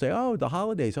time. People say, oh, the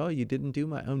holidays, oh, you didn't do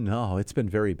my, oh no, it's been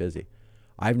very busy.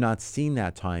 I've not seen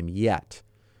that time yet.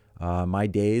 My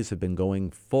days have been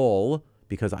going full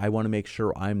because I want to make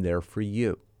sure I'm there for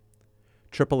you.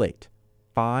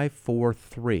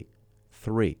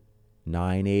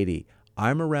 888-543-3980.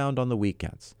 I'm around on the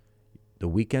weekends. The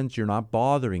weekends, you're not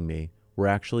bothering me. We're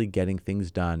actually getting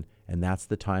things done, and that's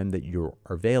the time that you're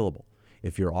available.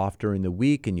 If you're off during the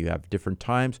week and you have different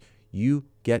times, you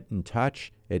get in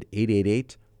touch at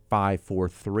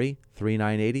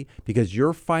 888-543-3980 because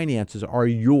your finances are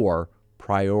your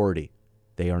priority.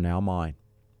 They are now mine.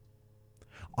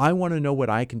 I want to know what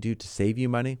I can do to save you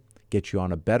money, get you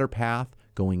on a better path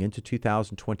going into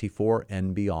 2024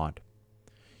 and beyond.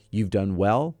 You've done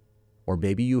well, or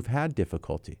maybe you've had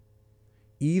difficulty.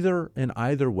 Either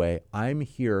way, I'm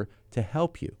here to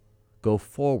help you go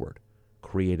forward,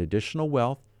 create additional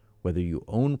wealth, whether you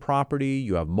own property,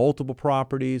 you have multiple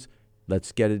properties,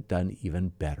 let's get it done even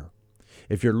better.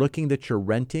 If you're looking that you're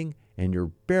renting and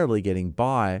you're barely getting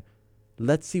by,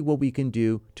 let's see what we can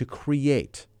do to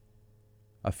create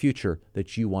a future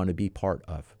that you want to be part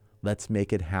of. Let's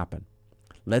make it happen.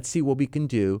 Let's see what we can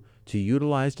do to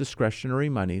utilize discretionary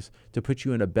monies to put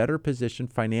you in a better position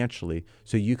financially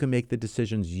so you can make the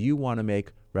decisions you want to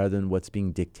make rather than what's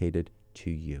being dictated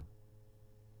to you.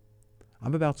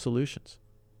 I'm about solutions.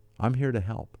 I'm here to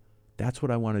help. That's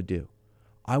what I want to do.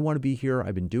 I want to be here.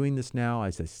 I've been doing this now,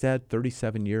 as I said,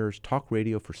 37 years, talk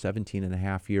radio for 17 and a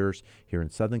half years here in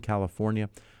Southern California.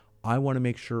 I want to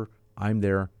make sure I'm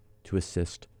there to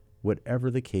assist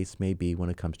whatever the case may be when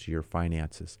it comes to your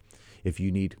finances. If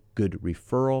you need good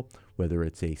referral, whether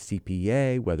it's a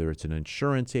CPA, whether it's an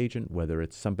insurance agent, whether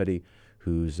it's somebody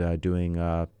who's doing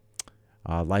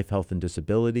life, health, and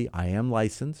disability, I am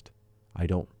licensed. I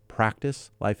don't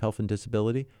practice life, health, and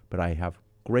disability, but I have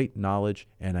great knowledge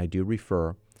and I do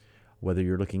refer. Whether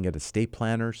you're looking at estate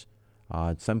planners,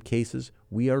 in some cases,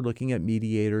 we are looking at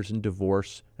mediators and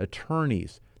divorce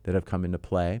attorneys that have come into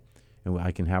play, and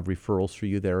I can have referrals for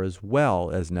you there as well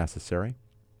as necessary.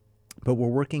 But we're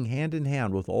working hand in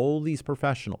hand with all these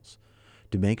professionals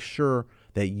to make sure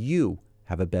that you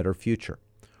have a better future.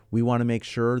 We want to make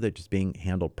sure that it's being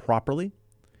handled properly.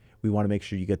 We want to make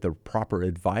sure you get the proper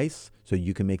advice so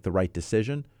you can make the right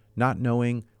decision. Not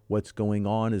knowing what's going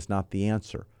on is not the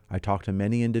answer. I talk to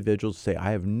many individuals who say,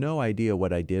 I have no idea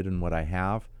what I did and what I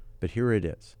have, but here it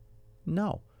is.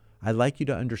 No, I'd like you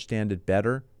to understand it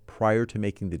better prior to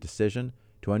making the decision,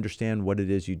 to understand what it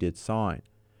is you did sign.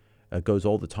 It goes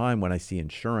all the time when I see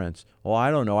insurance. Well,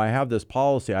 I don't know. I have this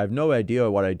policy. I have no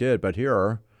idea what I did, but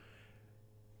here.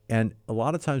 And a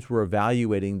lot of times we're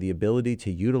evaluating the ability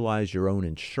to utilize your own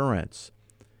insurance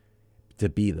to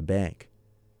be the bank.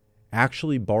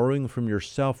 Actually borrowing from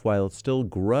yourself while it still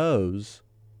grows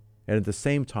and at the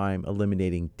same time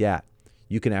eliminating debt.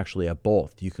 You can actually have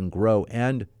both. You can grow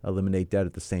and eliminate debt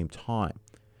at the same time.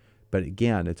 But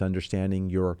again, it's understanding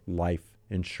your life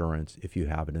insurance if you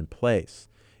have it in place.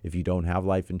 If you don't have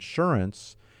life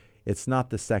insurance, it's not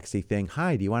the sexy thing.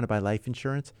 Hi, do you want to buy life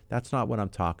insurance? That's not what I'm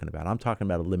talking about. I'm talking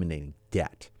about eliminating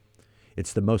debt.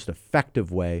 It's the most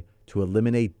effective way to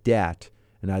eliminate debt,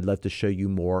 and I'd love to show you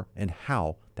more and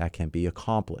how that can be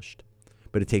accomplished.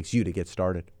 But it takes you to get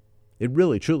started. It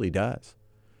really, truly does.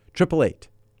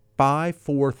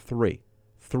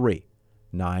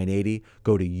 888-543-3980.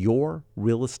 Go to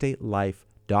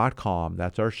yourrealestatelife.com.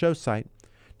 That's our show site.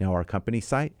 Now our company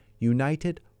site,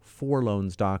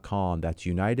 unitedforloans.com. That's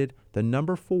United, the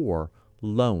number 4,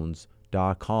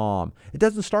 loans.com. It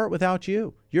doesn't start without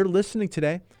you. You're listening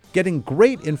today, getting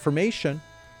great information,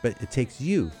 but it takes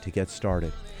you to get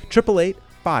started.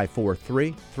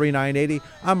 888-543-3980.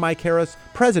 I'm Mike Harris,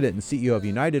 President and CEO of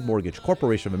United Mortgage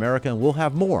Corporation of America, and we'll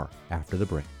have more after the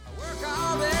break. Work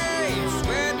all day,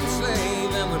 sweat and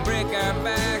slave, and we break our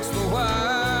backs for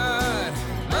what?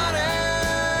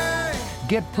 Money!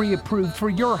 Get pre-approved for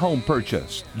your home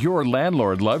purchase. Your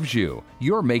landlord loves you.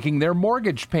 You're making their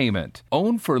mortgage payment.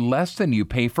 Own for less than you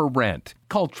pay for rent.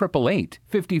 Call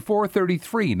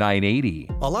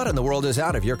 888-5433-980. A lot in the world is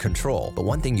out of your control, but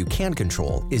one thing you can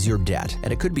control is your debt.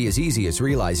 And it could be as easy as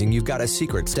realizing you've got a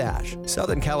secret stash.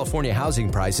 Southern California housing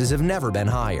prices have never been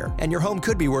higher, and your home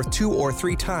could be worth 2 or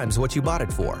 3 times what you bought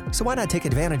it for. So why not take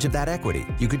advantage of that equity?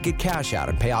 You could get cash out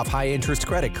and pay off high-interest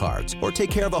credit cards, or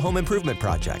take care of a home improvement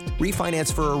project.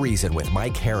 Refinance for a reason with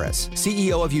Mike Harris,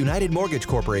 CEO of United Mortgage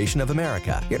Corporation of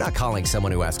America. You're not calling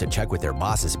someone who has to check with their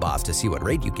boss's boss to see what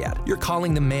rate you get. You're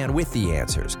calling the man with the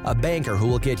answers, a banker who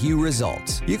will get you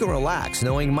results. You can relax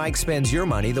knowing Mike spends your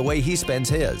money the way he spends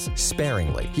his,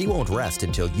 sparingly. He won't rest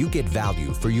until you get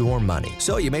value for your money.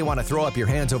 So you may want to throw up your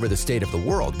hands over the state of the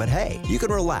world, but hey, you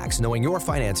can relax knowing your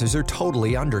finances are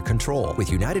totally under control with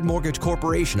United Mortgage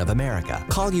Corporation of America.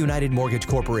 Call United Mortgage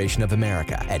Corporation of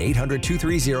America at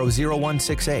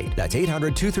 800-230-0168. That's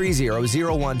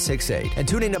 800-230-0168. And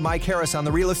tune in to Mike Harris on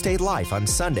the Real Estate Life on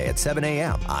Sunday at 7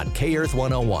 a.m. on K-Earth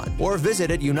 101, or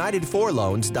visit at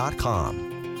unitedforloans.com.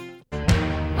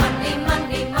 Money,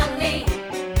 money, money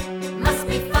must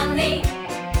be funny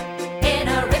in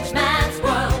a rich man's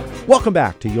world. Welcome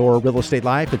back to Your Real Estate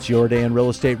Life. It's your day in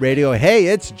real estate radio. Hey,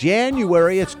 it's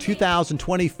January. It's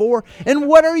 2024. And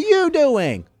what are you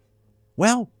doing?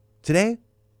 Well, today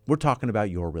we're talking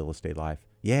about your real estate life.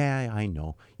 Yeah, I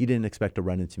know. You didn't expect to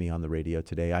run into me on the radio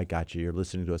today. I got you. You're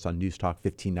listening to us on News Talk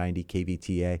 1590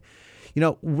 KVTA. You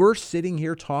know, we're sitting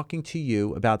here talking to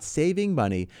you about saving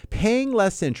money, paying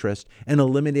less interest, and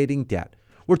eliminating debt.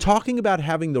 We're talking about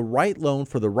having the right loan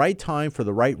for the right time for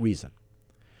the right reason.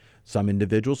 Some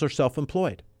individuals are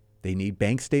self-employed. They need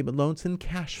bank statement loans and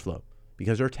cash flow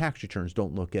because their tax returns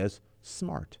don't look as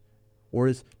smart or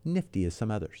as nifty as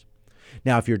some others.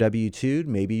 Now, if you're W-2'd,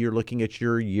 maybe you're looking at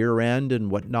your year end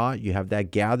and whatnot. You have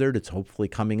that gathered. It's hopefully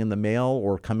coming in the mail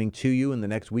or coming to you in the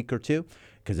next week or two.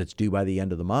 because it's due by the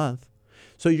end of the month.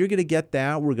 So you're going to get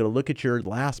that. We're going to look at your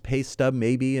last pay stub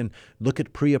maybe and look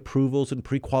at pre-approvals and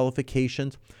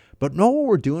pre-qualifications. But know what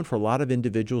we're doing for a lot of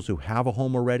individuals who have a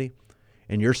home already?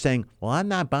 And you're saying, well, I'm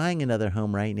not buying another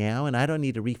home right now, and I don't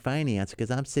need to refinance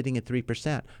because I'm sitting at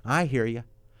 3%. I hear you.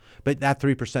 But that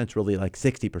 3% is really like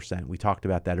 60%. We talked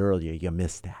about that earlier. You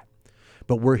missed that.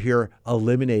 But we're here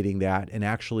eliminating that and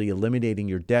actually eliminating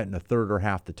your debt in a third or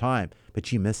half the time.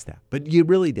 But you missed that. But you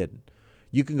really didn't.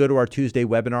 You can go to our Tuesday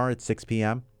webinar at 6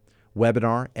 p.m.,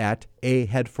 webinar at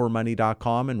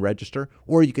aheadformoney.com and register.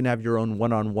 Or you can have your own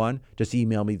one-on-one. Just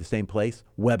email me the same place,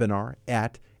 webinar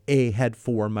at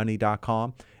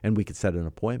aheadformoney.com, and we could set an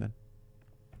appointment.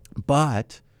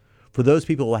 But for those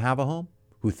people who have a home,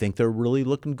 who think they're really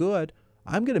looking good,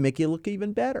 I'm going to make you look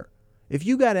even better. If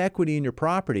you got equity in your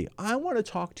property, I want to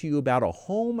talk to you about a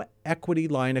home equity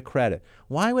line of credit.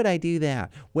 Why would I do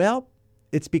that? Well,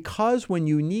 it's because when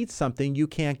you need something, you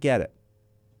can't get it.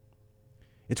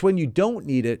 It's when you don't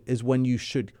need it is when you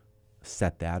should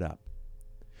set that up.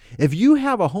 If you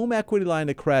have a home equity line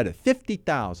of credit,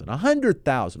 $50,000,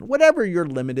 $100,000, whatever your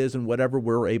limit is and whatever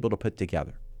we're able to put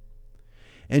together,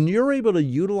 and you're able to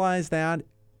utilize that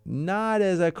not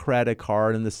as a credit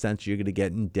card in the sense you're going to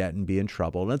get in debt and be in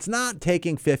trouble. And it's not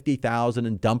taking $50,000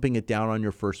 and dumping it down on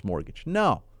your first mortgage.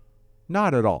 No,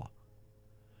 not at all.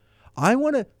 I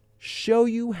want to show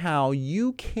you how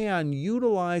you can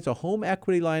utilize a home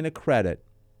equity line of credit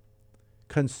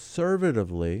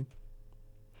conservatively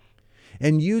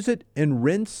and use it in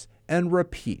rinse and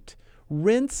repeat.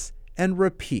 Rinse and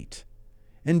repeat.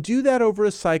 And do that over a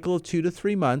cycle of 2 to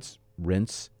 3 months.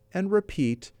 Rinse and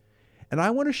repeat. And I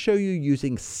want to show you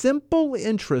using simple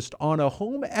interest on a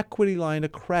home equity line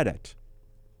of credit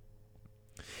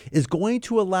is going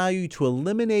to allow you to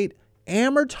eliminate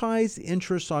amortized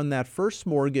interest on that first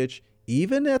mortgage,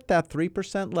 even at that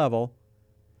 3% level,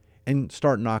 and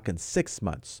start knocking 6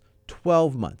 months,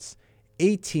 12 months,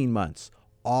 18 months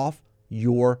off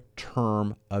your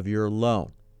term of your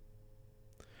loan.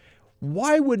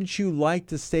 Why wouldn't you like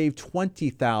to save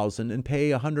 $20,000 and pay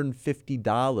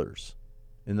 $150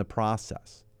 in the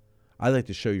process? I like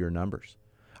to show your numbers.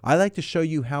 I like to show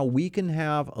you how we can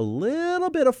have a little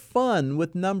bit of fun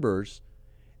with numbers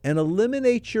and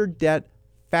eliminate your debt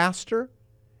faster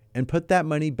and put that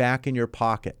money back in your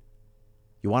pocket.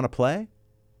 You want to play?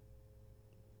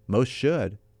 Most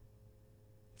should.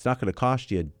 It's not going to cost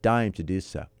you a dime to do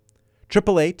so.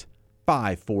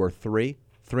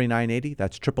 888-543-3980.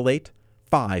 That's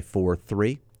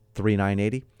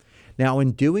 888-543-3980. Now,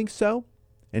 in doing so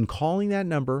and calling that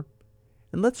number,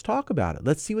 and let's talk about it.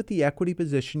 Let's see what the equity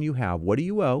position you have. What do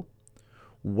you owe?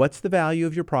 What's the value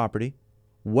of your property?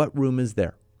 What room is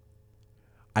there?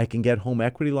 I can get home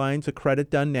equity lines of credit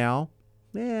done now,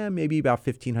 maybe about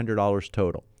 $1,500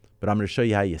 total. But I'm going to show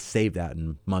you how you save that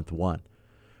in month one.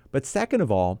 But second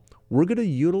of all, we're going to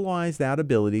utilize that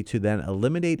ability to then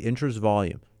eliminate interest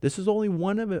volume. This is only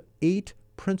one of 8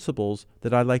 principles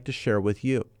that I'd like to share with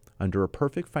you under a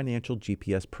perfect financial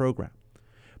GPS program.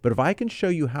 But if I can show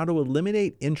you how to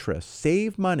eliminate interest,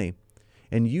 save money,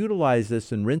 and utilize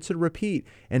this and rinse and repeat,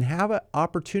 and have an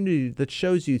opportunity that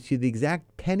shows you to the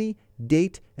exact penny,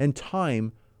 date, and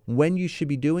time when you should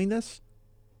be doing this,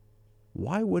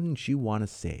 why wouldn't you want to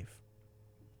save?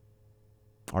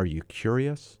 Are you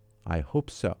curious? I hope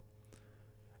so.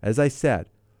 As I said,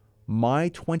 my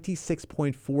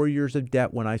 26.4 years of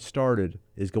debt when I started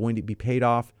is going to be paid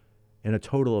off in a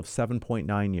total of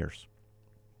 7.9 years.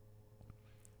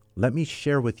 Let me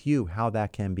share with you how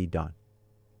that can be done.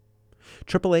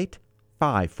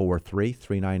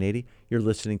 888-543-3980. You're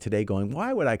listening today going,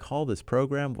 why would I call this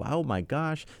program? Oh my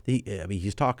gosh.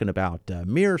 He's talking about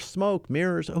mirror smoke,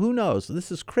 mirrors. Who knows?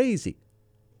 This is crazy.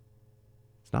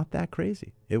 It's not that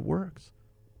crazy. It works.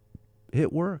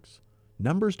 It works.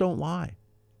 Numbers don't lie.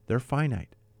 They're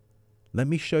finite. Let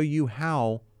me show you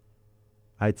how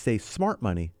I'd say smart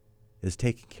money is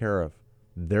taking care of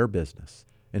their business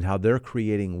and how they're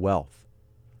creating wealth.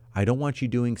 I don't want you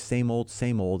doing same old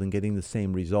and getting the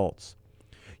same results.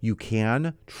 You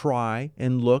can try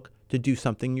and look to do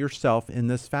something yourself in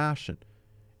this fashion,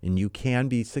 and you can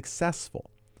be successful.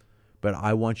 But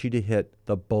I want you to hit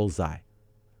the bullseye.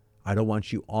 I don't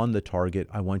want you on the target.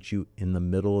 I want you in the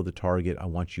middle of the target. I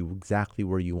want you exactly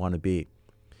where you want to be.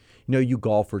 You know, you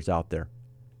golfers out there,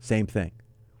 same thing.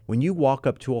 When you walk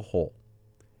up to a hole,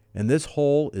 and this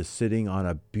hole is sitting on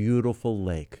a beautiful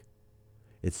lake.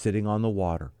 It's sitting on the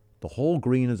water. The whole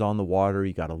green is on the water.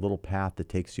 You got a little path that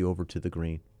takes you over to the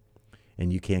green,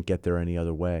 and you can't get there any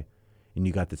other way. And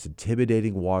you got this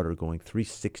intimidating water going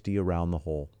 360 around the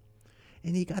hole.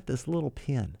 And you got this little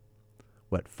pin,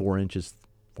 4 inches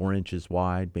 4 inches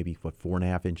wide, maybe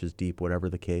 4.5 inches deep, whatever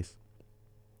the case.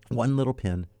 One little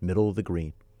pin, middle of the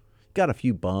green. Got a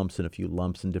few bumps and a few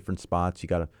lumps in different spots. You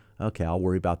got to, okay, I'll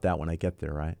worry about that when I get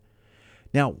there, right?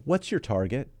 Now, what's your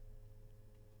target?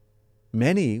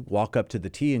 Many walk up to the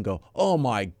tee and go, oh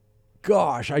my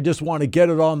gosh, I just want to get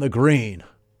it on the green,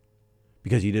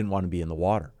 because you didn't want to be in the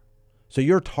water. So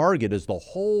your target is the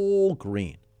whole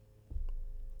green.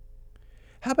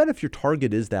 How about if your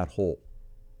target is that hole?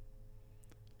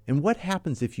 And what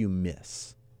happens if you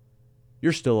miss?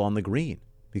 You're still on the green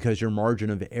because your margin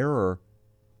of error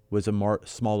was a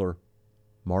smaller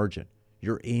margin.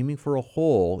 You're aiming for a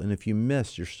hole, and if you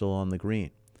miss, you're still on the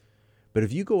green. But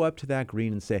if you go up to that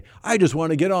green and say, I just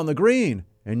want to get on the green,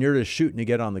 and you're just shooting to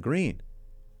get on the green,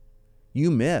 you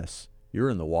miss, you're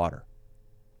in the water.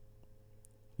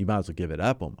 You might as well give it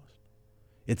up almost.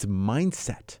 It's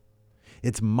mindset.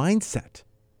 It's mindset.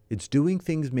 It's doing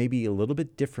things maybe a little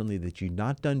bit differently that you've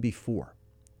not done before.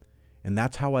 And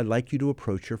that's how I like you to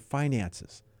approach your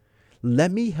finances.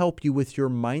 Let me help you with your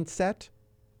mindset,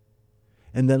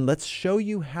 and then let's show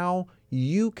you how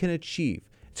you can achieve.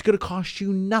 It's going to cost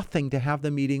you nothing to have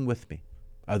the meeting with me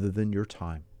other than your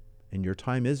time. And your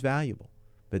time is valuable,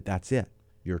 but that's it,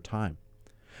 your time.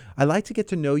 I like to get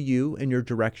to know you and your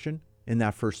direction in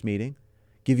that first meeting,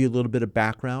 give you a little bit of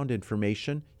background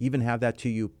information, even have that to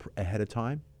you ahead of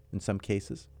time in some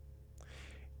cases.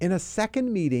 In a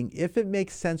second meeting, if it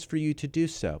makes sense for you to do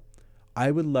so, I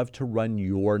would love to run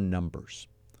your numbers.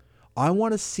 I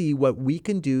want to see what we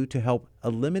can do to help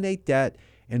eliminate debt,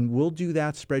 and we'll do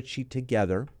that spreadsheet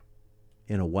together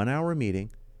in a 1-hour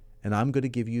meeting, and I'm going to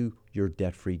give you your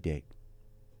debt-free date.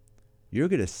 You're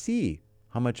going to see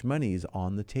how much money is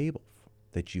on the table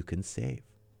that you can save.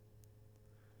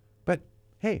 But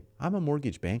hey, I'm a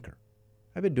mortgage banker.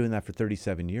 I've been doing that for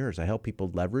 37 years. I help people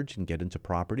leverage and get into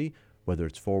property, whether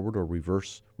it's forward or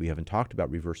reverse. We haven't talked about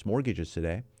reverse mortgages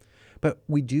today. But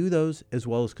we do those as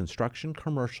well as construction,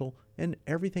 commercial, and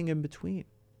everything in between.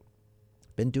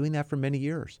 Been doing that for many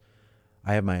years.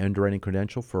 I have my underwriting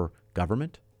credential for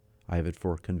government. I have it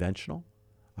for conventional.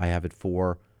 I have it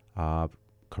for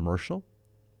commercial.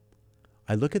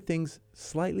 I look at things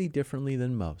slightly differently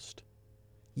than most.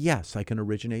 Yes, I can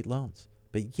originate loans.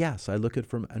 But yes, I look at it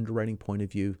from an underwriting point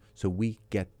of view so we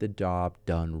get the job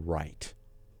done right.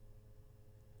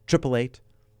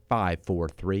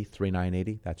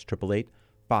 888-543-3980. That's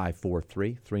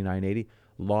 888-543-3980.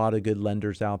 A lot of good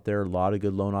lenders out there, a lot of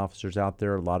good loan officers out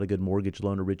there, a lot of good mortgage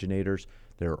loan originators.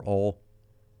 They're all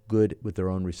good with their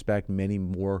own respect, many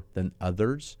more than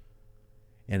others.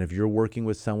 And if you're working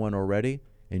with someone already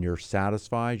and you're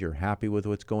satisfied, you're happy with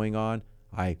what's going on,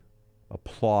 I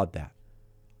applaud that.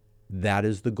 That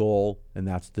is the goal, and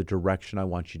that's the direction I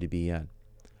want you to be in.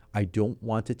 I don't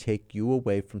want to take you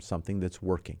away from something that's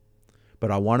working, but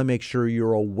I want to make sure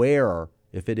you're aware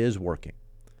if it is working.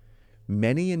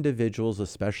 Many individuals,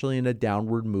 especially in a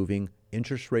downward moving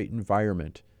interest rate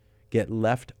environment, get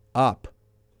left up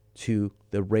to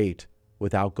the rate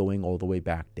without going all the way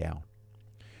back down.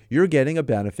 You're getting a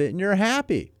benefit and you're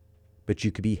happy, but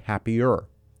you could be happier.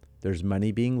 There's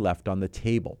money being left on the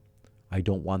table. I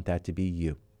don't want that to be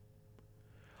you.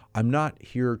 I'm not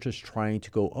here just trying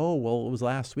to go, oh, well, it was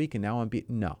last week and now I'm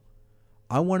beaten. No.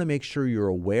 I want to make sure you're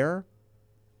aware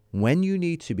when you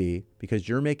need to be, because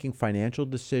you're making financial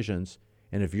decisions,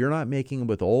 and if you're not making them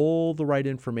with all the right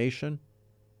information,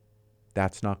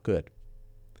 that's not good.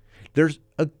 There's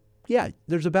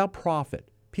about profit.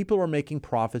 People are making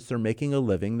profits. They're making a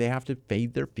living. They have to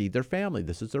feed their family.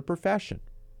 This is their profession.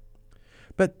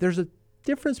 But there's a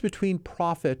difference between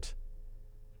profit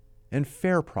and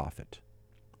fair profit.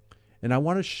 And I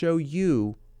want to show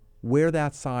you where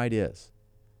that side is.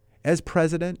 As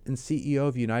president and CEO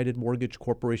of United Mortgage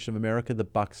Corporation of America, the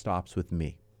buck stops with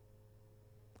me.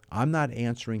 I'm not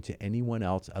answering to anyone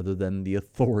else other than the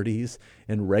authorities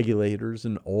and regulators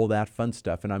and all that fun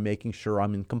stuff, and I'm making sure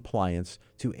I'm in compliance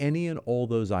to any and all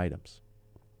those items.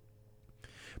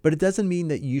 But it doesn't mean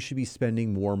that you should be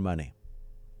spending more money.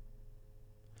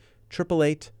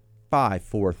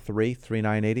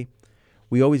 888-543-3980.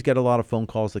 We always get a lot of phone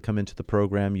calls that come into the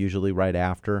program, usually right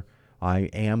after.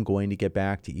 I am going to get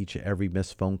back to each and every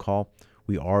missed phone call.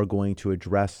 We are going to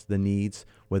address the needs,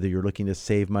 whether you're looking to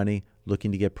save money,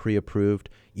 looking to get pre-approved,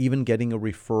 even getting a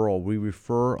referral. We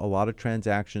refer a lot of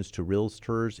transactions to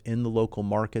realtors in the local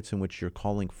markets in which you're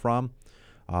calling from.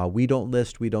 We don't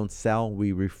list, we don't sell,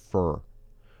 we refer.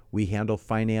 We handle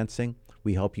financing.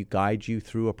 We help you, guide you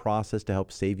through a process to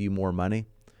help save you more money.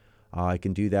 I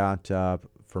can do that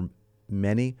for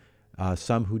many,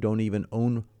 some who don't even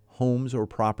own homes or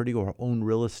property or own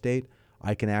real estate.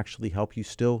 I can actually help you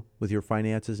still with your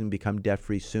finances and become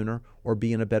debt-free sooner, or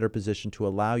be in a better position to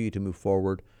allow you to move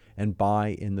forward and buy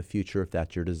in the future if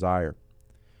that's your desire.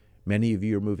 Many of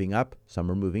you are moving up,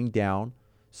 some are moving down,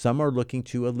 some are looking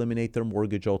to eliminate their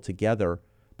mortgage altogether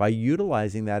by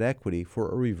utilizing that equity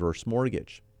for a reverse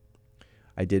mortgage.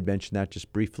 I did mention that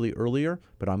just briefly earlier,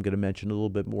 but I'm going to mention a little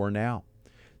bit more now.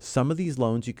 Some of these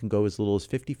loans you can go as little as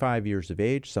 55 years of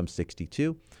age, some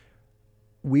 62.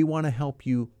 We want to help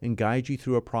you and guide you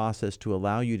through a process to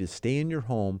allow you to stay in your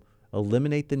home,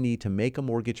 eliminate the need to make a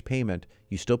mortgage payment.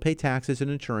 You still pay taxes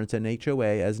and insurance and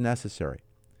HOA as necessary.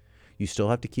 You still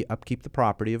have to upkeep the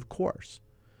property, of course,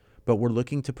 but we're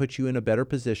looking to put you in a better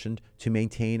position to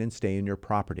maintain and stay in your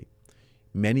property.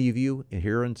 Many of you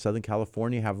here in Southern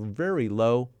California have very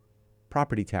low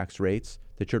property tax rates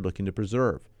that you're looking to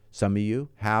preserve. Some of you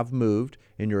have moved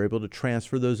and you're able to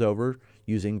transfer those over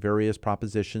using various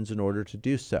propositions in order to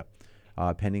do so,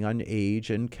 depending on age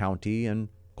and county and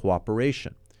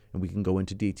cooperation. And we can go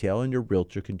into detail, and your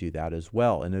realtor can do that as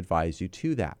well and advise you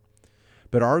to that.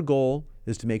 But our goal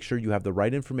is to make sure you have the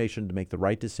right information to make the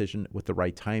right decision with the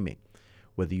right timing.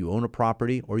 Whether you own a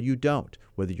property or you don't,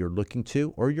 whether you're looking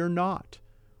to or you're not,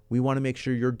 we want to make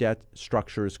sure your debt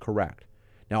structure is correct.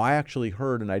 Now, I actually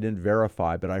heard, and I didn't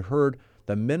verify, but I heard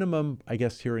the minimum, I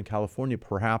guess here in California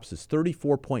perhaps, is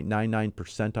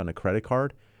 34.99% on a credit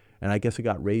card, and I guess it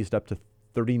got raised up to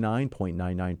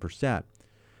 39.99%.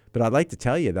 But I'd like to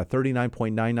tell you that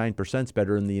 39.99% is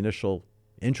better than the initial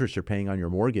interest you're paying on your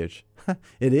mortgage.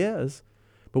 It is.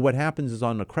 But what happens is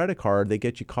on a credit card, they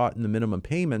get you caught in the minimum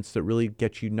payments that really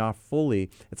get you not fully.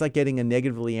 It's like getting a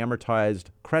negatively amortized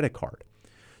credit card.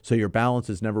 So your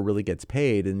balances never really gets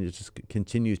paid, and it just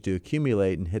continues to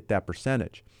accumulate and hit that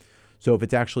percentage. So if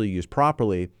it's actually used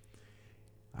properly,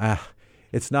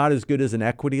 it's not as good as an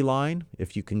equity line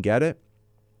if you can get it,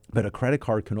 but a credit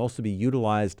card can also be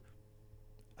utilized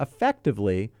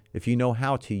effectively if you know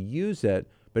how to use it,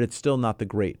 but it's still not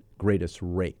the greatest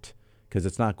rate because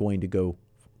it's not going to go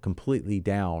completely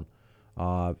down.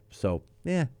 I'm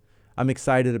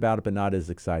excited about it, but not as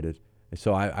excited.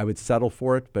 So I would settle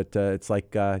for it, but it's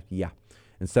like,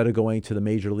 instead of going to the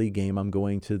major league game, I'm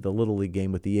going to the little league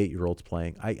game with the 8-year-olds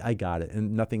playing. I got it.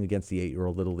 And nothing against the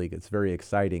 8-year-old little league. It's very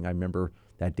exciting. I remember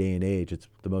that day and age. It's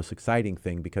the most exciting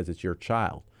thing because it's your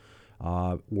child.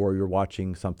 Or you're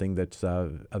watching something that's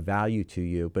of value to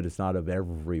you, but it's not of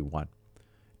everyone.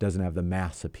 It doesn't have the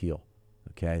mass appeal.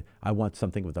 Okay? I want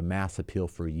something with a mass appeal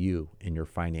for you in your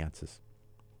finances.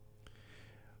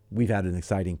 We've had an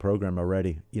exciting program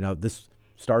already. This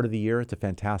start of the year, it's a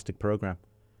fantastic program,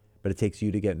 but it takes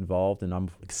you to get involved, and I'm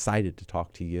excited to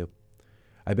talk to you.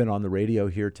 I've been on the radio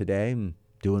here today and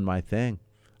doing my thing.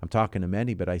 I'm talking to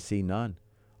many, but I see none.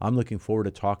 I'm looking forward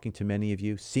to talking to many of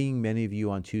you, seeing many of you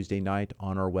on Tuesday night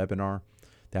on our webinar.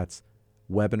 That's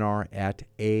webinar at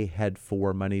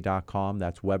ahead4money.com.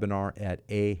 That's webinar at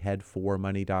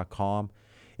ahead4money.com.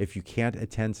 If you can't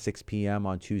attend 6 p.m.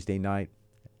 on Tuesday night,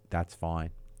 that's fine.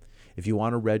 If you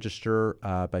want to register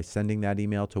by sending that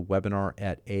email to webinar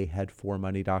at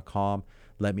ahead4money.com,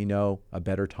 let me know a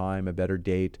better time, a better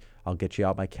date. I'll get you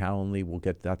out my Calendly. We'll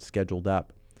get that scheduled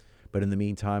up. But in the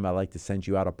meantime, I like to send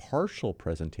you out a partial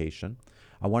presentation.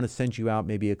 I want to send you out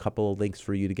maybe a couple of links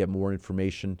for you to get more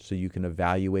information so you can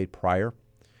evaluate prior.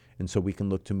 And so we can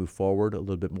look to move forward a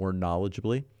little bit more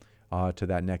knowledgeably to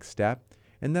that next step.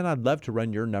 And then I'd love to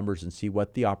run your numbers and see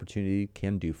what the opportunity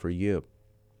can do for you.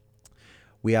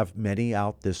 We have many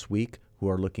out this week who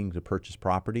are looking to purchase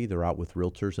property. They're out with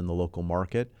realtors in the local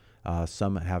market.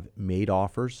 Some have made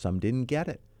offers. Some didn't get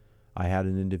it. I had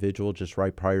an individual just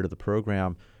right prior to the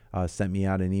program sent me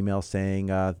out an email saying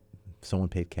someone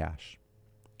paid cash.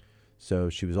 So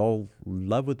she was all in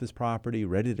love with this property,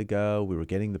 ready to go. We were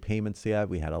getting the payments yet.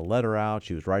 We had a letter out.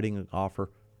 She was writing an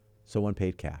offer. Someone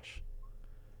paid cash.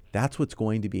 That's what's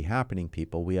going to be happening,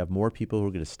 people. We have more people who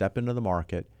are going to step into the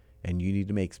market, and you need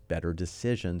to make better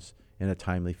decisions in a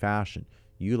timely fashion.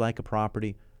 You like a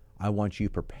property, I want you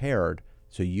prepared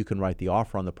so you can write the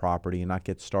offer on the property and not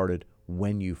get started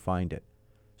when you find it.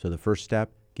 So the first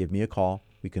step, give me a call.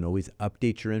 We can always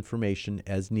update your information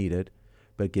as needed,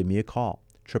 but give me a call,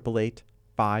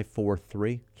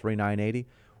 888-543-3980.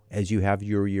 As you have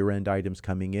your year-end items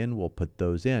coming in, we'll put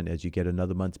those in. As you get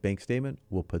another month's bank statement,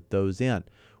 we'll put those in.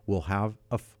 We'll have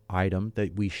an item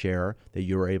that we share that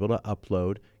you're able to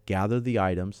upload, gather the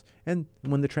items, and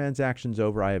when the transaction's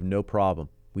over, I have no problem.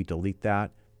 We delete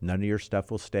that. None of your stuff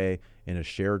will stay in a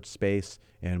shared space,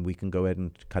 and we can go ahead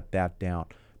and cut that down.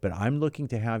 But I'm looking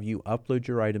to have you upload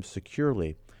your items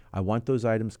securely. I want those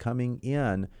items coming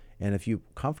in, and if you're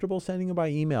comfortable sending them by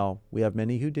email, we have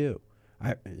many who do.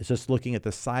 It's just looking at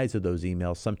the size of those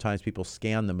emails. Sometimes people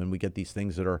scan them and we get these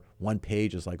things that are one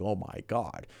page is like, oh my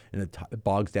God. And it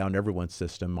bogs down everyone's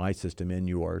system, my system and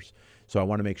yours. So I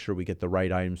want to make sure we get the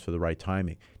right items for the right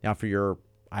timing. Now for your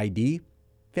ID,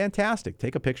 fantastic.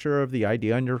 Take a picture of the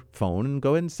ID on your phone and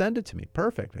go ahead and send it to me.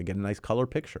 Perfect. I get a nice color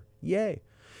picture. Yay.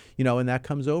 And that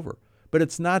comes over. But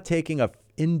it's not taking a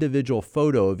individual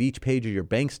photo of each page of your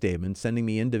bank statement, sending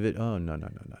me individual. Oh, no.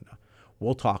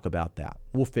 We'll talk about that.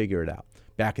 We'll figure it out.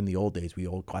 Back in the old days, we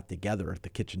all got together at the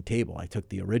kitchen table. I took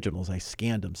the originals, I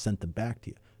scanned them, sent them back to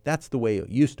you. That's the way it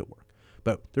used to work.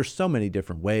 But there's so many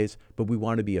different ways, but we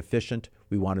want to be efficient.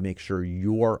 We want to make sure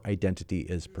your identity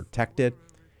is protected,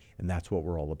 and that's what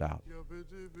we're all about.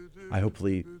 I hope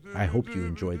you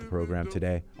enjoyed the program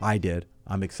today. I did.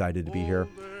 I'm excited to be here.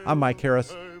 I'm Mike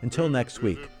Harris. Until next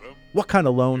week, what kind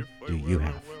of loan do you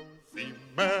have?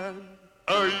 I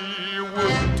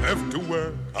wouldn't have to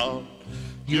work hard.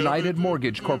 United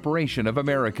Mortgage Corporation of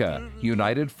America,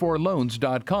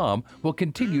 UnitedForLoans.com will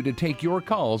continue to take your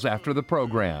calls after the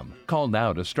program. Call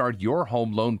now to start your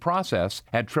home loan process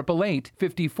at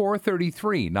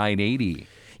 888-5433-980.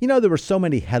 There were so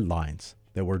many headlines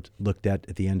that were looked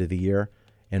at the end of the year,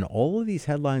 and all of these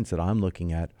headlines that I'm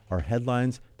looking at are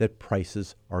headlines that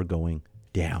prices are going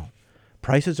down.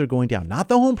 Prices are going down, not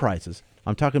the home prices.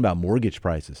 I'm talking about mortgage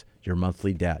prices, your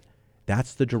monthly debt.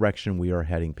 That's the direction we are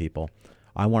heading, people.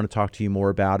 I want to talk to you more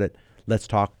about it. Let's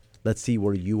talk. Let's see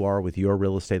where you are with your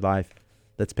real estate life.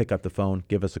 Let's pick up the phone.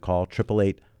 Give us a call,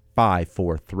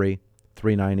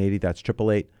 888-543-3980. That's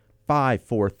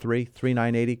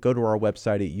 888-543-3980. Go to our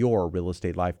website at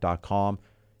yourrealestatelife.com,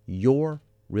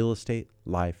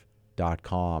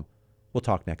 yourrealestatelife.com. We'll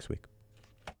talk next week.